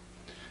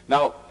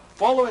 Now,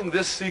 following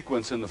this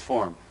sequence in the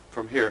form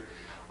from here,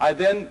 I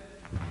then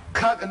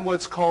cut in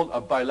what's called a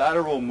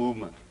bilateral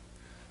movement.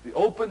 The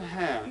open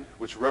hand,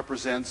 which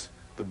represents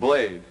the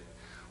blade,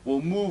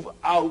 will move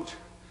out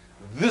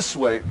this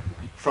way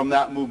from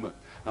that movement.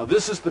 Now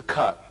this is the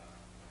cut.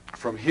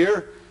 From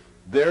here,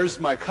 there's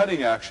my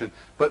cutting action,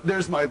 but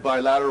there's my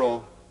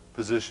bilateral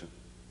position.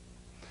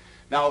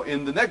 Now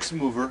in the next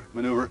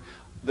maneuver,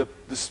 the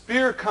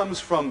spear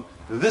comes from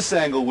this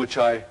angle, which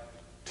I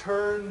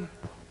turn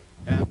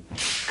and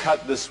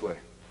cut this way.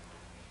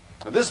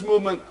 Now this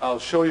movement I'll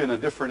show you in a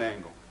different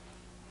angle.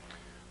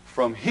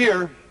 From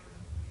here,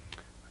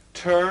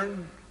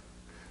 turn,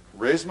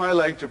 raise my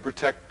leg to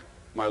protect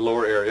my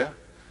lower area,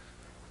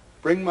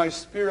 bring my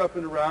spear up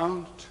and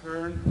around,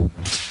 turn,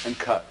 and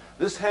cut.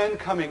 This hand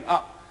coming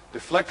up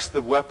deflects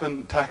the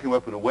weapon, attacking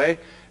weapon away,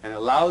 and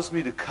allows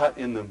me to cut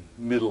in the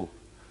middle.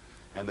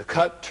 And the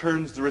cut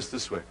turns the wrist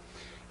this way.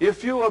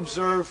 If you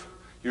observe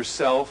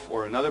yourself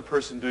or another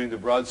person doing the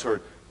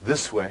broadsword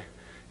this way,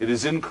 it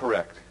is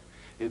incorrect.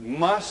 It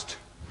must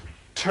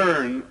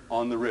turn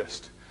on the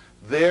wrist.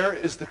 There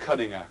is the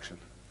cutting action.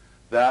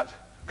 That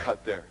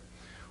cut there.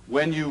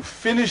 When you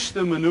finish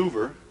the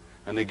maneuver,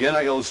 and again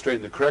I illustrate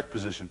in the correct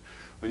position,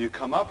 when you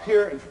come up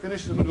here and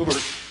finish the maneuver,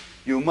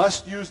 you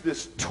must use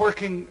this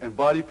torquing and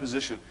body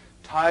position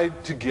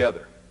tied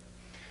together.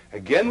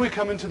 Again we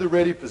come into the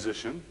ready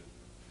position.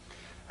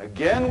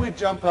 Again we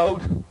jump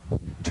out,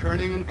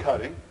 turning and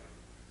cutting.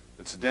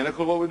 It's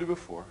identical to what we did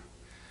before.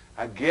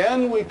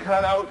 Again we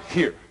cut out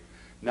here.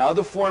 Now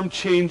the form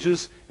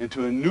changes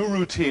into a new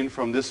routine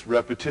from this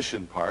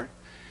repetition part.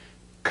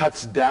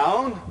 Cuts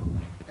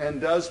down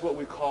and does what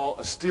we call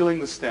a stealing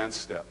the stance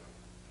step.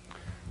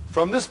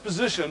 From this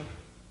position,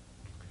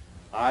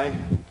 I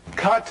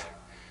cut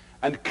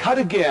and cut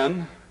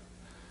again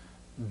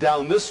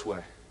down this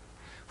way.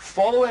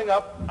 Following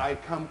up, I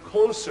come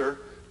closer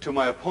to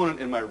my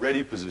opponent in my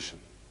ready position.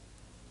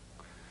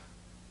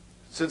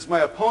 Since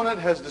my opponent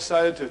has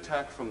decided to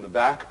attack from the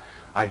back,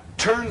 I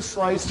turn,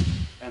 slice,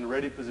 and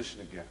ready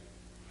position again.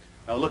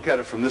 Now look at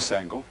it from this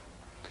angle.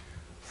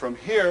 From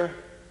here,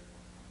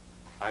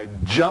 I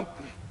jump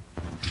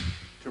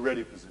to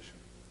ready position.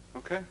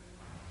 Okay?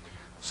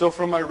 So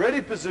from my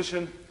ready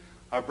position,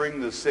 I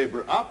bring the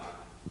saber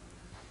up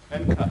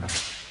and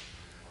cut.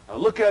 Now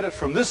look at it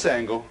from this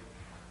angle.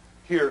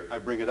 Here, I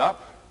bring it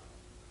up,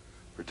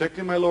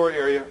 protecting my lower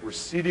area,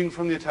 receding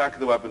from the attack of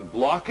the weapon,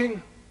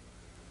 blocking,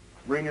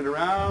 bring it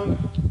around.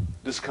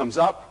 This comes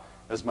up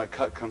as my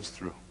cut comes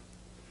through.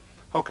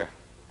 Okay.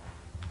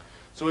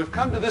 So we've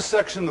come to this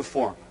section of the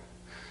form.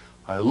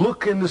 I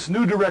look in this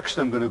new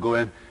direction I'm going to go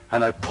in,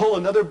 and I pull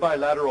another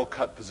bilateral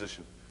cut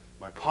position.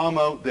 My palm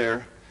out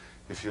there.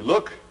 If you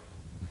look,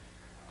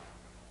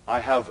 I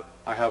have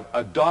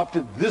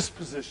adopted this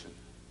position,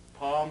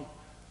 palm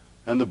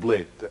and the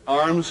blade. The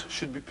arms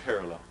should be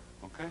parallel.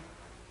 Okay?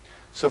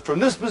 So from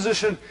this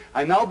position,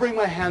 I now bring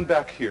my hand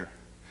back here.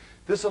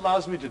 This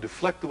allows me to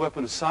deflect the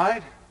weapon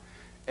aside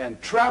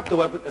and trap the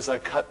weapon as I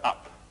cut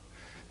up.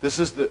 This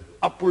is the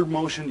upward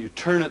motion. You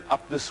turn it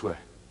up this way,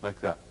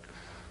 like that.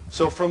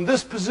 So from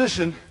this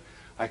position,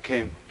 I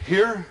came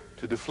here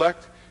to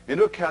deflect,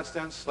 into a cat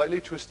stance,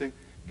 slightly twisting,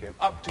 came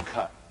up to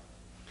cut.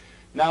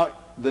 Now,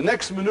 the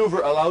next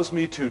maneuver allows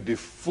me to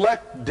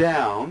deflect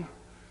down,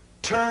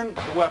 turn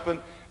the weapon,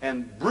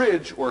 and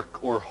bridge or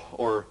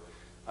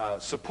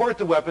support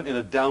the weapon in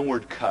a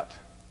downward cut.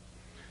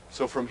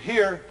 So from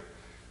here,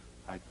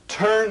 I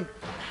turn,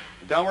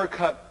 downward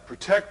cut,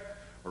 protect,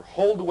 or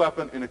hold the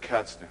weapon in a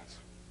cat stance.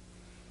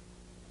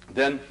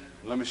 Then,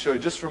 let me show you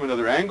just from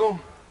another angle.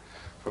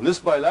 From this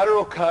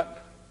bilateral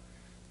cut,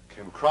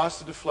 came across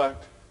to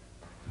deflect,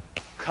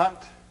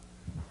 cut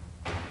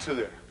to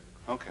there.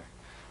 Okay.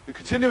 And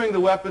continuing the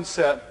weapon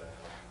set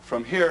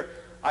from here,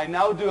 I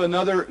now do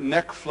another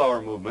neck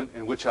flower movement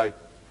in which I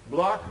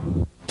block,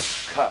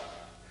 cut.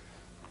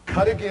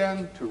 Cut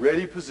again to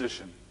ready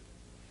position.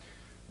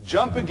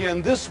 Jump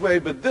again this way,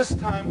 but this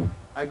time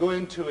I go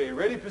into a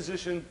ready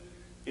position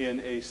in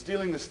a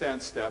stealing the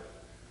stance step.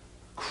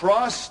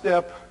 Cross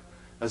step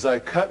as I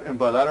cut in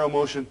bilateral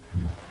motion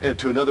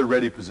into another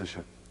ready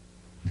position.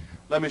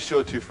 Let me show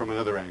it to you from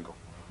another angle.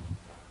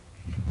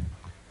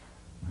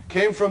 I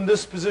came from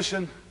this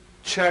position,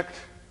 checked,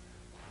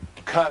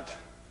 cut,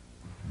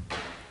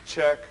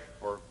 check,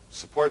 or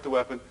support the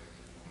weapon,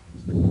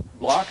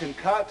 block and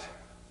cut,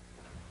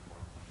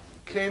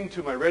 came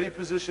to my ready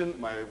position,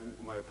 my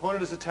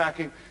opponent is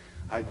attacking,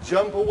 I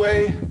jump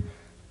away,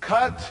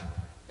 cut,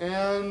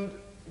 and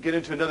get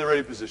into another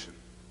ready position.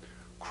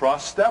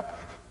 Cross step,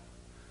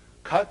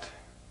 cut,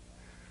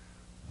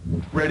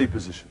 ready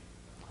position.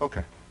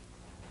 Okay.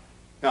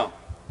 Now,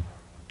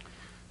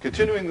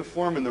 Continuing the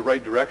form in the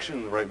right direction,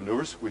 in the right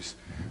maneuvers,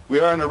 we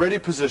are in a ready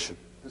position.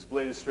 This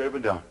blade is straight up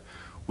and down.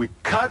 We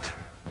cut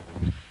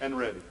and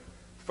ready.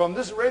 From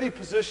this ready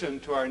position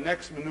to our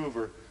next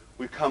maneuver,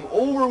 we come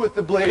over with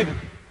the blade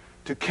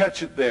to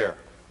catch it there.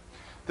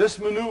 This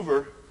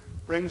maneuver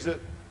brings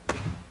it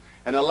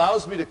and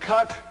allows me to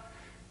cut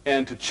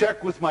and to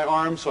check with my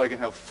arm so I can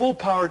have full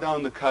power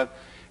down the cut.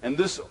 And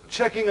this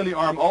checking on the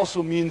arm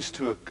also means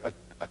to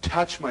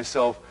attach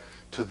myself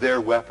to their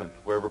weapon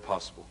wherever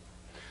possible.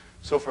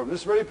 So from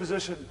this ready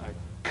position, I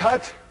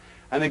cut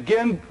and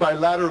again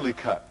bilaterally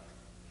cut.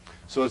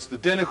 So it's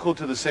identical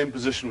to the same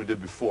position we did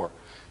before.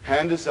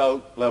 Hand is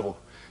out, level.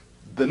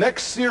 The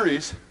next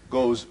series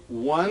goes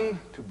 1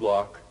 to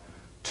block,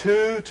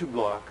 2 to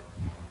block,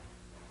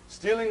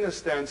 stealing the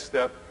stance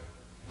step,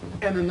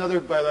 and another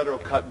bilateral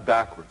cut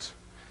backwards,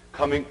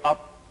 coming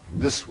up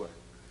this way.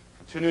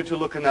 Continue to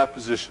look in that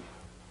position.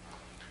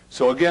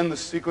 So again, the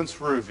sequence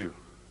for review.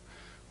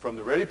 From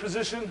the ready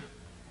position,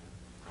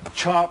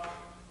 chop,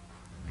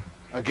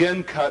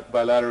 again cut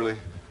bilaterally,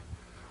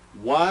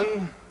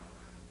 1,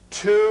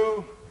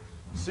 2,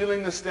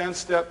 sealing the stance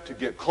step to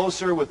get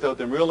closer without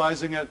them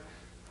realizing it,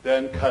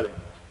 then cutting.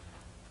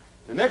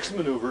 The next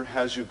maneuver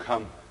has you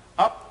come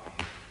up,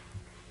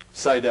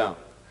 side down.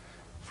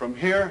 From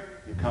here,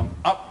 you come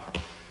up.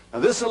 Now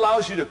this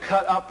allows you to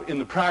cut up in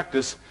the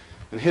practice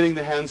and hitting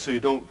the hand so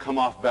you don't come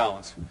off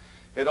balance.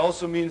 It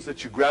also means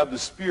that you grab the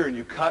spear and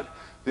you cut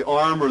the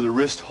arm or the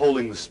wrist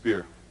holding the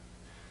spear.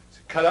 So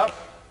cut up,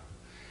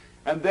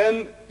 and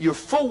then your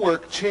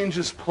footwork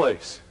changes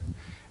place.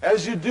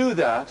 As you do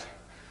that,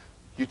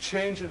 you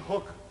change and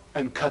hook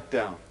and cut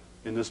down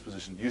in this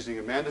position, using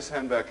your Mantis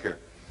hand back here.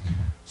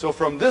 So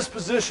from this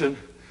position,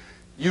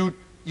 you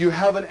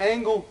have an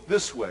angle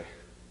this way.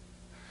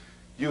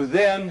 You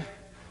then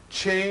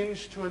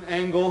change to an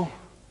angle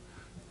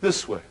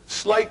this way.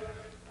 Slight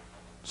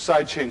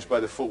side change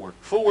by the footwork.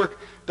 Footwork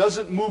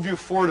doesn't move you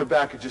forward or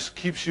back, it just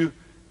keeps you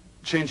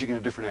changing in a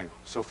different angle.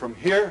 So from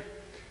here,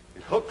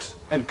 it hooks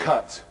and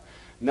cuts.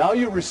 Now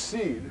you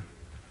recede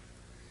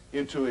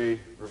into a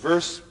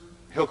reverse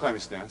hill climbing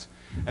stance.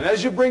 And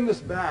as you bring this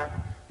back,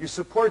 you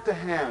support the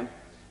hand,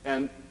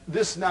 and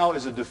this now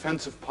is a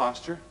defensive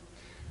posture.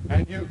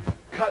 And you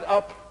cut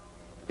up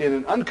in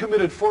an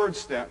uncommitted forward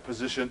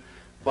position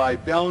by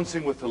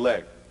balancing with the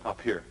leg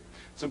up here.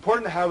 It's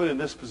important to have it in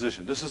this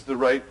position. This is the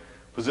right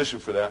position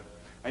for that.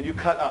 And you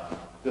cut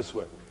up this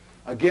way.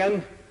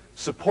 Again,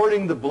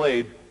 supporting the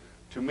blade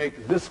to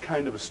make this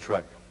kind of a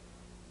strike.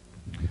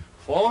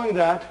 Following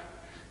that,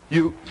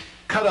 you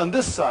cut on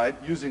this side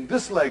using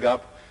this leg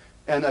up,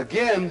 and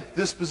again,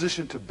 this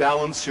position to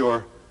balance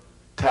your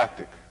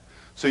tactic.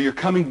 So you're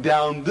coming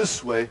down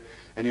this way,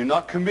 and you're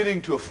not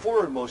committing to a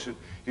forward motion.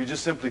 You're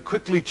just simply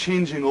quickly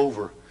changing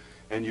over.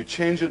 And you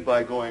change it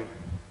by going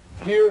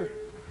here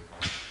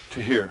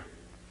to here.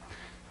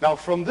 Now,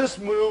 from this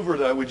maneuver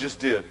that we just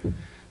did,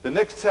 the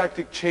next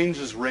tactic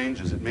changes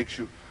ranges. It makes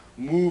you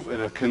move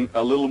in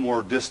a little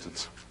more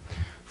distance.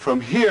 From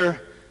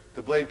here,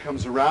 the blade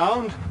comes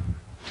around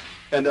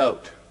and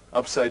out,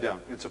 upside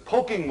down. It's a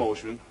poking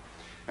motion,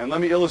 and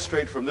let me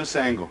illustrate from this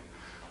angle.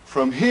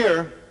 From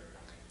here,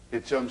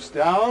 it jumps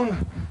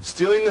down,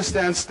 stealing the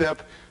stance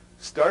step,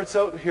 starts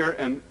out here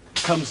and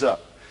comes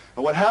up.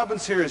 And what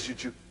happens here is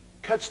you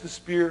catch the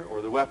spear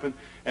or the weapon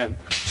and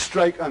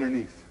strike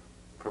underneath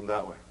from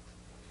that way.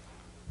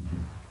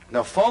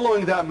 Now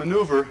following that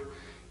maneuver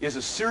is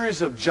a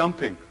series of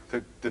jumping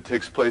that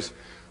takes place,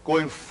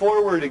 going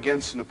forward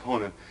against an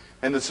opponent.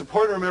 And it's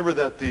important to remember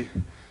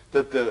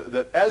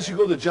that as you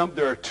go to jump,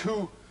 there are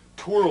two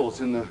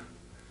twirls in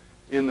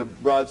the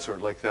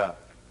broadsword like that.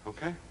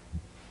 Okay?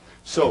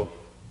 So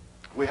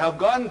we have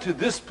gotten to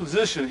this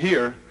position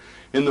here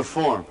in the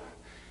form.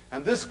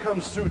 And this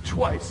comes through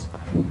twice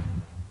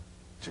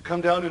to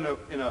come down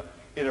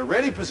in a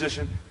ready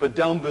position, but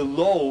down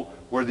below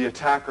where the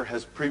attacker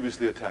has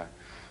previously attacked.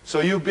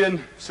 So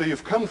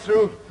you've come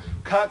through,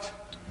 cut,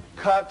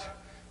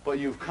 but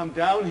you've come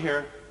down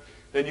here,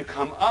 then you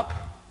come up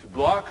to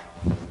block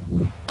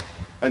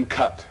and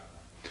cut.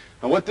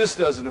 Now what this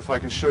does, and if I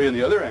can show you in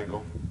the other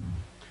angle,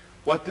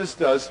 what this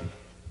does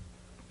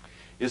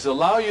is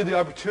allow you the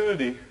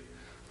opportunity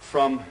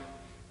from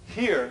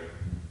here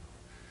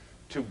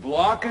to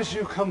block as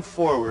you come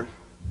forward,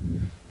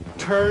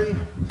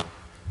 turn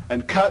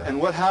and cut, and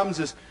what happens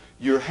is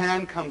your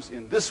hand comes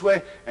in this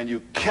way and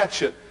you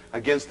catch it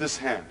against this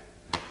hand,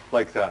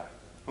 like that.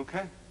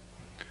 Okay?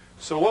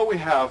 So what we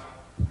have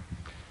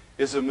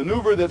is a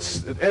maneuver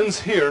that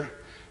ends here,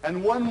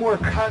 and one more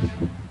cut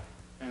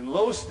and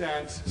low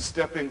stance,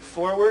 stepping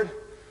forward,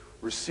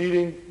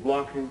 receding,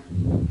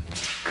 blocking,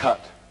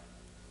 cut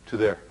to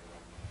there.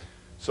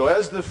 So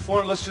as the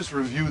form, let's just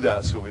review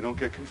that so we don't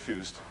get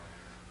confused.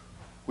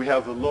 We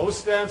have the low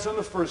stance on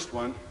the first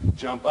one,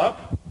 jump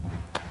up,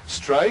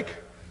 strike,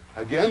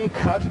 again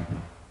cut,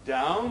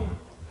 down,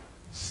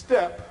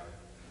 step,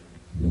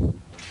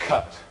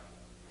 cut.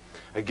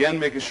 Again,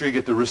 making sure you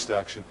get the wrist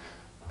action.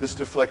 This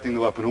deflecting the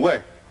weapon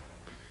away.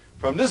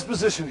 From this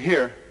position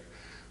here,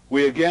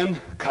 we again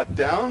cut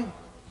down,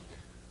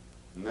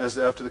 And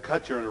after the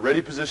cut, you're in a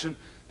ready position.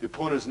 The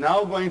opponent is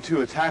now going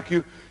to attack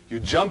you. You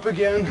jump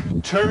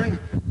again, turn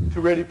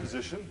to ready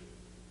position.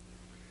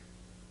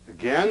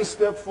 Again,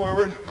 step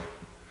forward,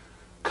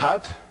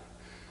 cut.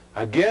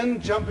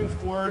 Again, jumping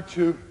forward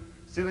to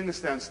stealing a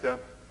stance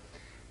step.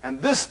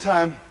 And this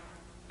time,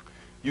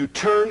 you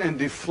turn and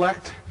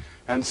deflect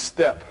and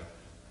step,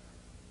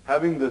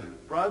 having the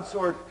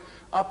broadsword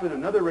up in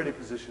another ready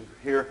position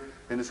here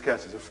in this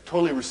cast. It's a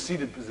totally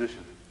receded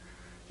position.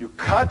 You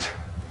cut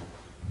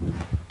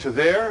to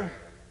there,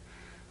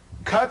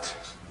 cut,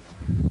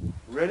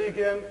 ready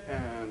again,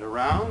 and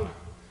around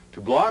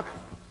to block,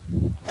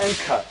 and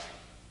cut.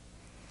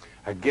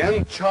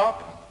 Again,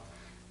 chop,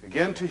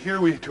 again to here,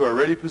 to our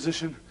ready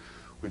position.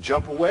 We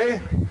jump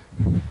away,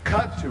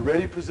 cut to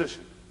ready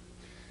position.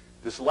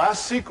 This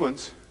last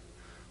sequence,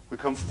 we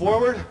come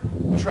forward,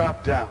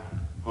 trap down,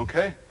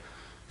 okay?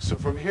 So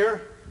from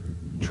here,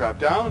 trap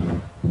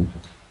down,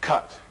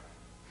 cut.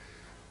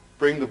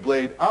 Bring the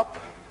blade up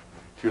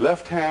to your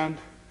left hand,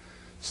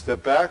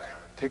 step back,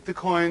 take the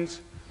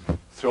coins,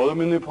 throw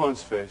them in the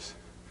opponent's face.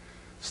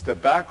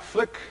 Step back,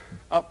 flick,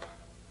 up,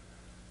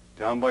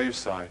 down by your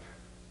side.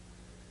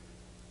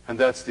 And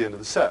that's the end of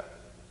the set.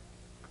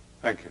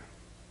 Thank you.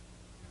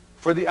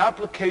 For the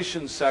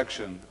application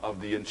section of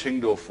the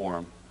Yinqingdo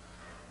form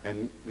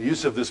and the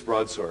use of this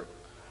broadsword,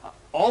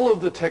 all of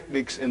the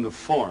techniques in the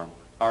form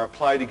are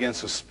applied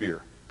against a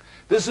spear.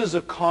 This is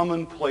a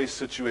commonplace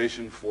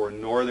situation for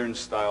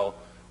northern-style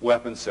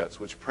weapon sets,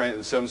 which the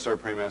 7-star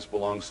praying mantis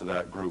belongs to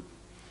that group.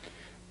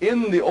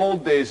 In the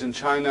old days in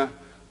China,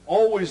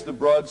 always the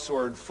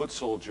broadsword foot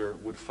soldier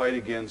would fight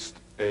against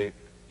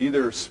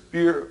either a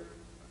spear-holding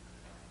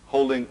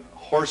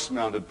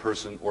horse-mounted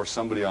person or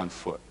somebody on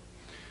foot.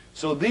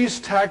 So these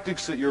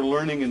tactics that you're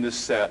learning in this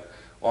set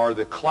are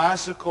the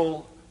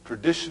classical,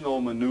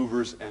 traditional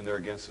maneuvers, and they're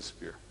against the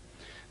spear.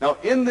 Now,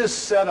 in this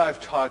set I've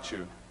taught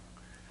you,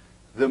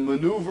 the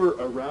maneuver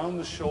around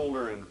the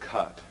shoulder and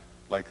cut,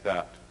 like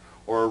that,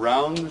 or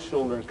around the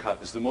shoulder and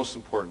cut, is the most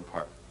important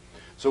part.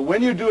 So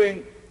when you're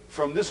doing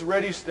from this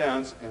ready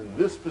stance and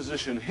this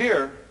position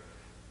here,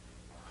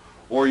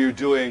 or you're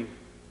doing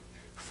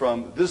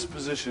from this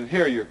position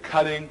here, you're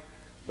cutting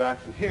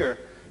back to here,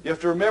 you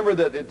have to remember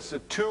that it's a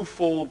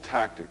twofold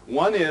tactic.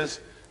 One is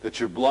that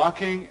you're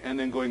blocking and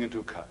then going into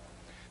a cut.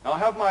 Now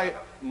I'll have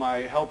my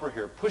helper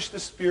here push the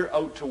spear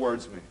out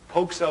towards me,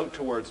 pokes out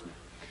towards me.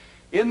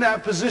 In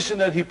that position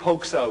that he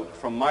pokes out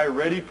from my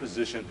ready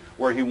position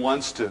where he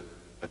wants to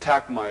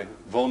attack my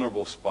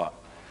vulnerable spot,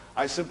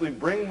 I simply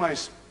bring my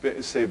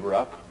saber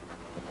up,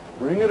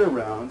 bring it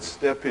around,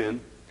 step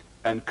in,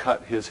 and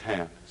cut his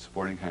hand,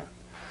 supporting hand.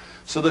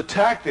 So the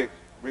tactic,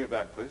 bring it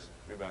back please,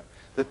 bring it back.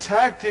 The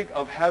tactic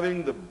of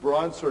having the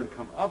broadsword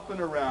come up and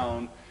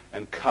around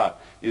and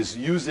cut is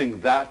using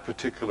that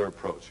particular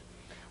approach.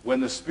 When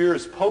the spear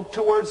is poked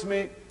towards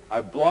me,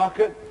 I block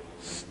it,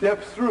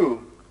 step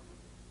through,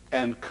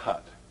 and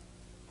cut.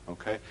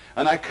 Okay?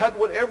 And I cut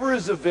whatever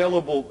is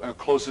available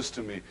closest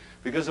to me.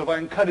 Because if I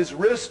can cut his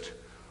wrist,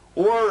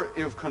 or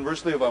if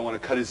conversely if I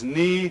want to cut his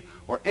knee,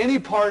 or any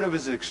part of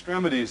his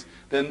extremities,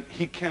 then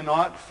he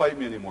cannot fight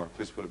me anymore.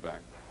 Please put it back.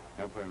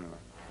 Can't fight me anymore.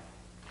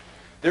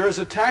 There is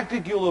a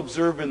tactic you'll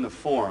observe in the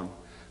form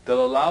that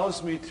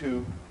allows me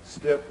to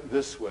step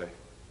this way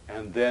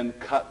and then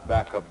cut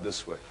back up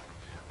this way.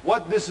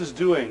 What this is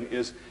doing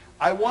is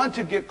I want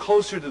to get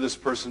closer to this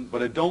person,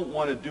 but I don't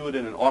want to do it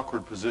in an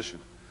awkward position.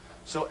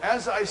 So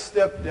as I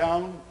step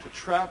down to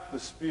trap the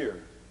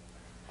spear,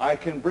 I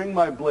can bring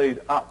my blade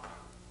up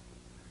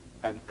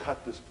and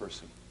cut this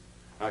person.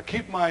 Now, I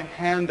keep my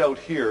hand out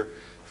here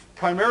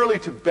primarily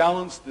to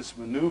balance this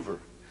maneuver,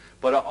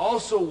 but I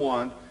also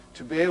want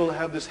to be able to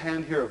have this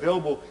hand here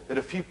available that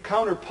if he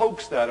counter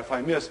pokes that, if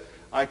I miss,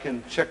 I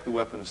can check the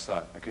weapon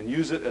aside. I can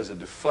use it as a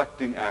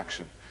deflecting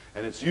action,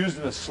 and it's used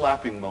in a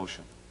slapping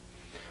motion.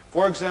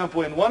 For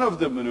example, in one of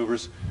the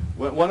maneuvers,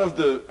 one of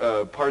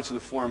the parts of the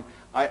form,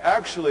 I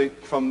actually,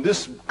 from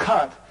this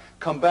cut,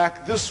 come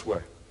back this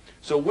way.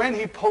 So when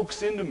he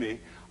pokes into me,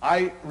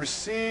 I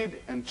recede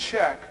and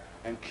check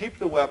and keep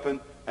the weapon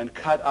and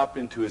cut up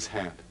into his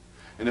hand.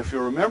 And if you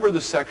remember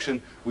the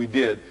section we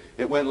did,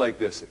 it went like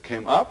this. It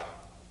came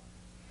up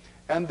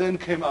and then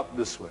came up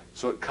this way.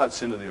 So it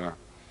cuts into the arm.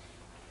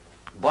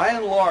 By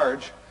and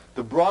large,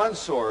 the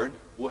broadsword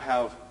will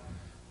have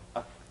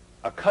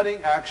a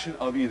cutting action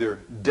of either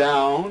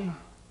down,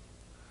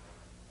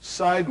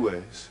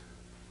 sideways,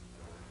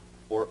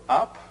 or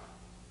up,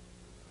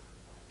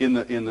 and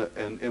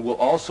it will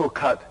also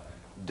cut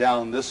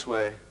down this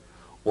way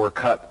or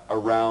cut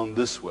around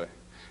this way.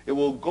 It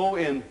will go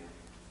in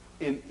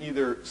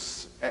either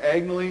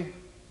diagonally,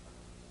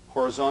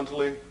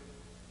 horizontally,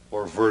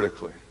 or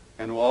vertically.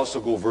 And will also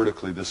go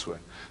vertically this way.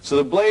 So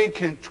the blade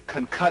can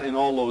cut in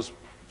all those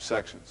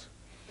sections.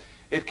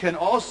 It can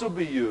also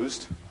be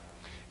used,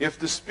 if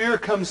the spear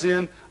comes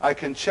in, I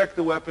can check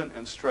the weapon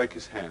and strike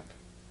his hand.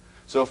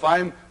 So if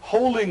I'm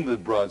holding the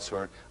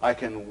broadsword, I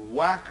can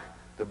whack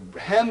the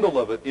handle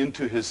of it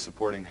into his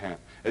supporting hand.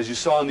 As you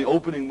saw in the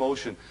opening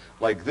motion,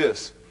 like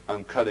this,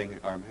 I'm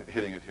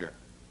hitting it here.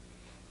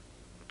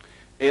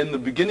 In the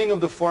beginning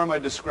of the form I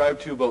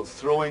described to you about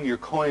throwing your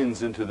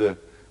coins into the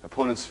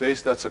opponent's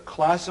face, that's a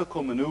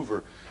classical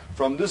maneuver.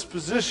 From this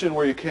position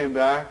where you came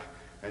back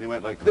and you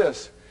went like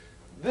this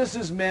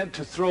is meant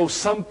to throw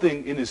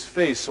something in his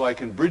face so I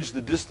can bridge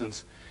the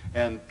distance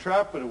and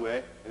trap it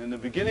away. And in the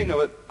beginning of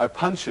it, I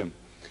punch him.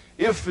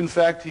 If, in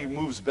fact, he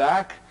moves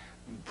back,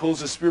 pulls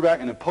the spear back,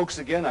 and it pokes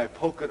again, I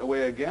poke it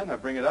away again, I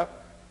bring it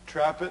up,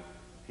 trap it.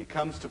 He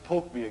comes to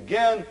poke me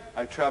again,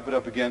 I trap it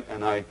up again,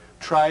 and I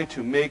try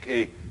to make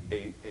a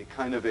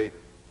kind of a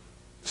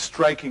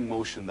striking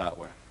motion that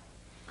way.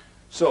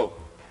 So,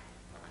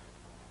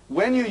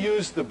 when you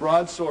use the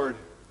broadsword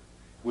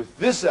with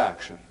this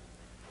action,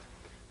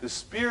 the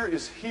spear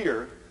is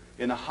here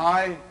in a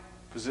high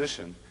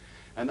position,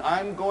 and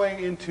I'm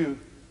going into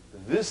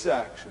this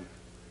action.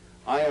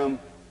 I am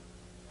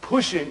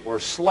pushing or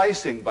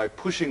slicing by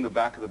pushing the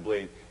back of the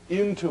blade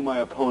into my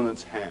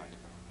opponent's hand.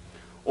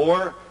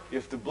 Or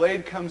if the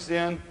blade comes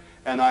in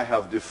and I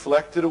have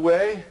deflected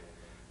away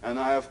and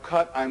I have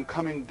cut, I'm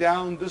coming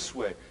down this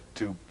way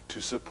to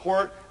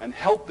support and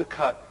help the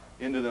cut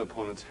into the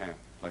opponent's hand,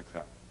 like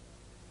that.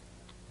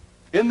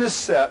 In this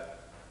set,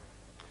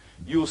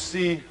 you'll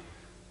see,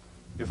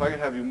 if I could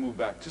have you move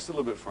back just a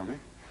little bit for me.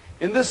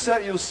 In this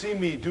set, you'll see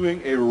me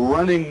doing a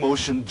running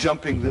motion,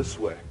 jumping this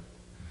way.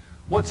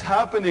 What's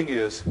happening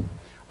is,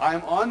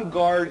 I'm on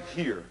guard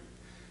here,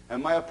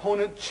 and my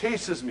opponent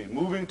chases me,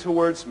 moving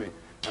towards me,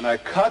 and I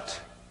cut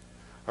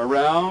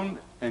around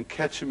and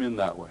catch him in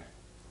that way.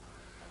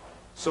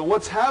 So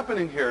what's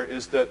happening here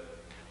is that,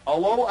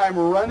 although I'm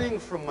running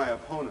from my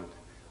opponent,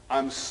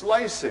 I'm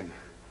slicing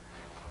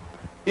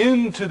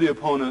into the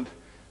opponent,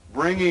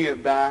 bringing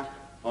it back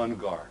on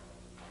guard.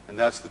 And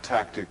that's the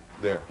tactic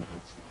there.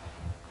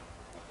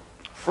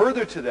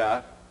 Further to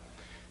that,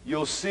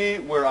 you'll see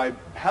where I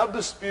have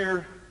the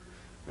spear.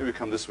 Maybe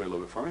come this way a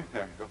little bit for me.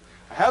 There you go.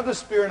 I have the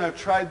spear and I've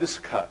tried this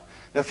cut.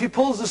 Now if he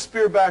pulls the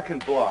spear back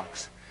and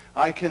blocks,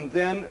 I can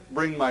then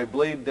bring my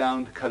blade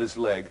down to cut his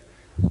leg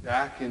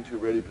back into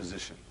ready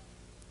position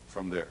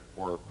from there.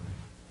 Or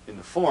in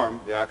the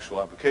form, the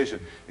actual application,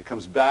 it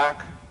comes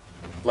back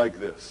like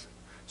this.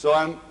 So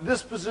I'm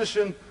this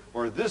position,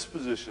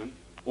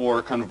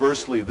 or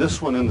conversely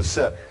this one in the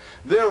set.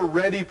 They're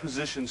ready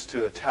positions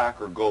to attack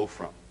or go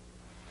from.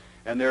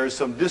 And there is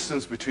some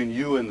distance between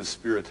you and the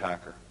spear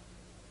attacker.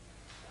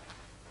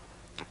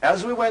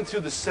 As we went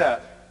through the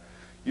set,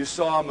 you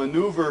saw a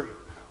maneuver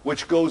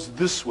which goes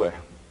this way.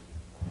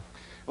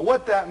 And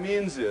what that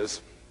means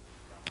is,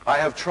 I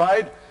have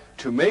tried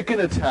to make an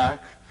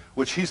attack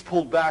which he's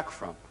pulled back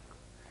from.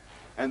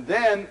 And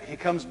then he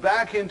comes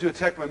back in to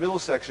attack my middle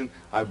section.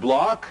 I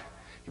block,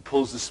 he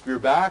pulls the spear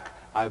back,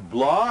 I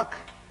block,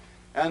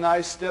 and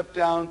I step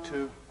down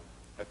to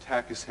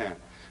attack his hand.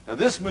 Now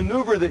this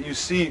maneuver that you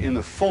see in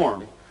the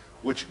form,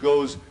 which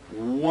goes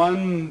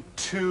 1,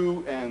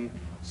 2, and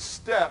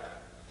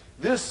step,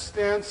 this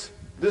stance,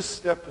 this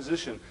step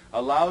position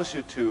allows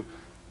you to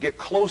get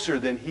closer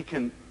than he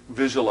can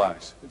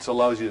visualize. It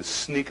allows you to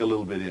sneak a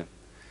little bit in.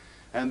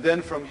 And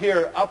then from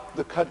here up,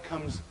 the cut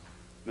comes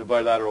in a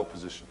bilateral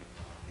position.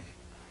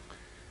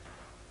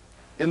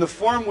 In the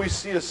form, we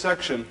see a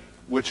section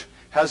which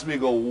has me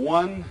go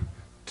 1,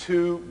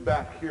 2,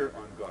 back here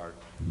on guard.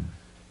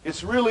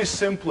 It's really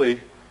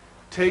simply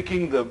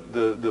taking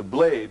the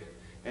blade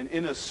and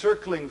in a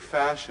circling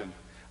fashion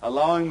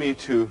allowing me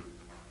to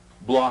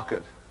block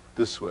it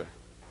this way.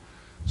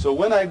 So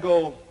when I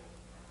go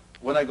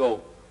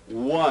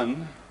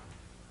 1,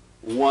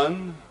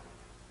 1,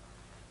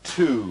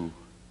 2,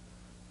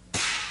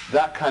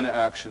 that kind of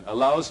action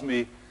allows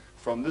me,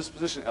 from this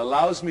position,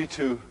 allows me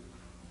to,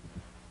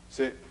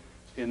 say,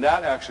 in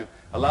that action,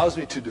 allows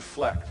me to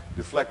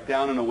deflect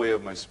down and away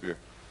of my spear.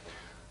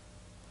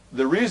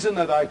 The reason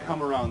that I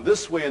come around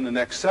this way in the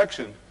next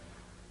section,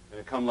 and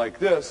I come like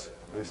this,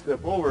 and I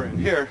step over in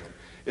here,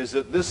 is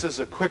that this is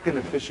a quick and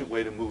efficient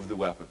way to move the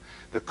weapon.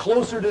 The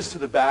closer it is to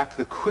the back,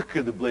 the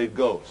quicker the blade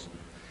goes.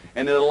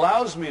 And it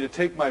allows me to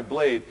take my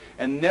blade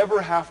and never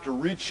have to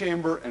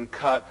rechamber and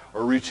cut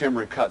or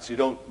rechamber and cut. So you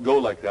don't go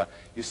like that.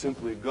 You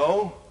simply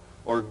go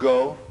or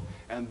go,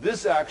 and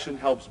this action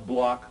helps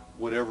block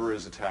whatever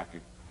is attacking.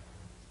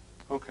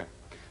 Okay.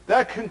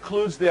 That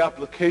concludes the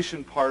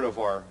application part of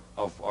our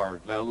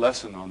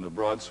lesson on the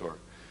broadsword.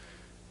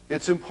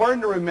 It's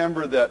important to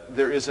remember that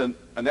there is an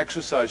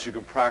exercise you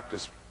can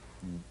practice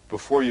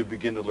before you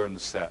begin to learn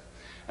the set.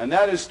 And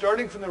that is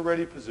starting from the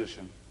ready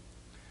position,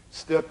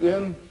 step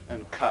in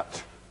and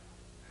cut.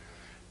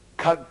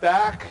 Cut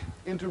back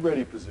into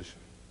ready position.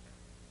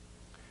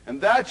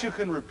 And that you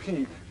can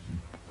repeat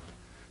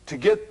to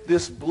get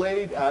this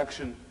blade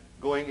action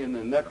going in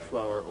the neck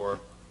flower or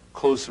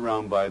close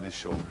around by the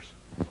shoulders.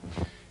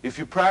 If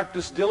you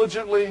practice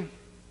diligently,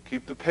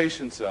 keep the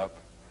patience up,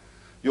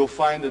 you'll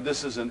find that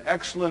this is an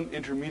excellent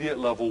intermediate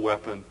level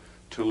weapon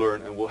to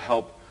learn and will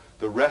help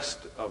the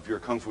rest of your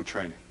Kung Fu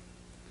training.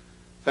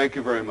 Thank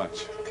you very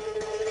much.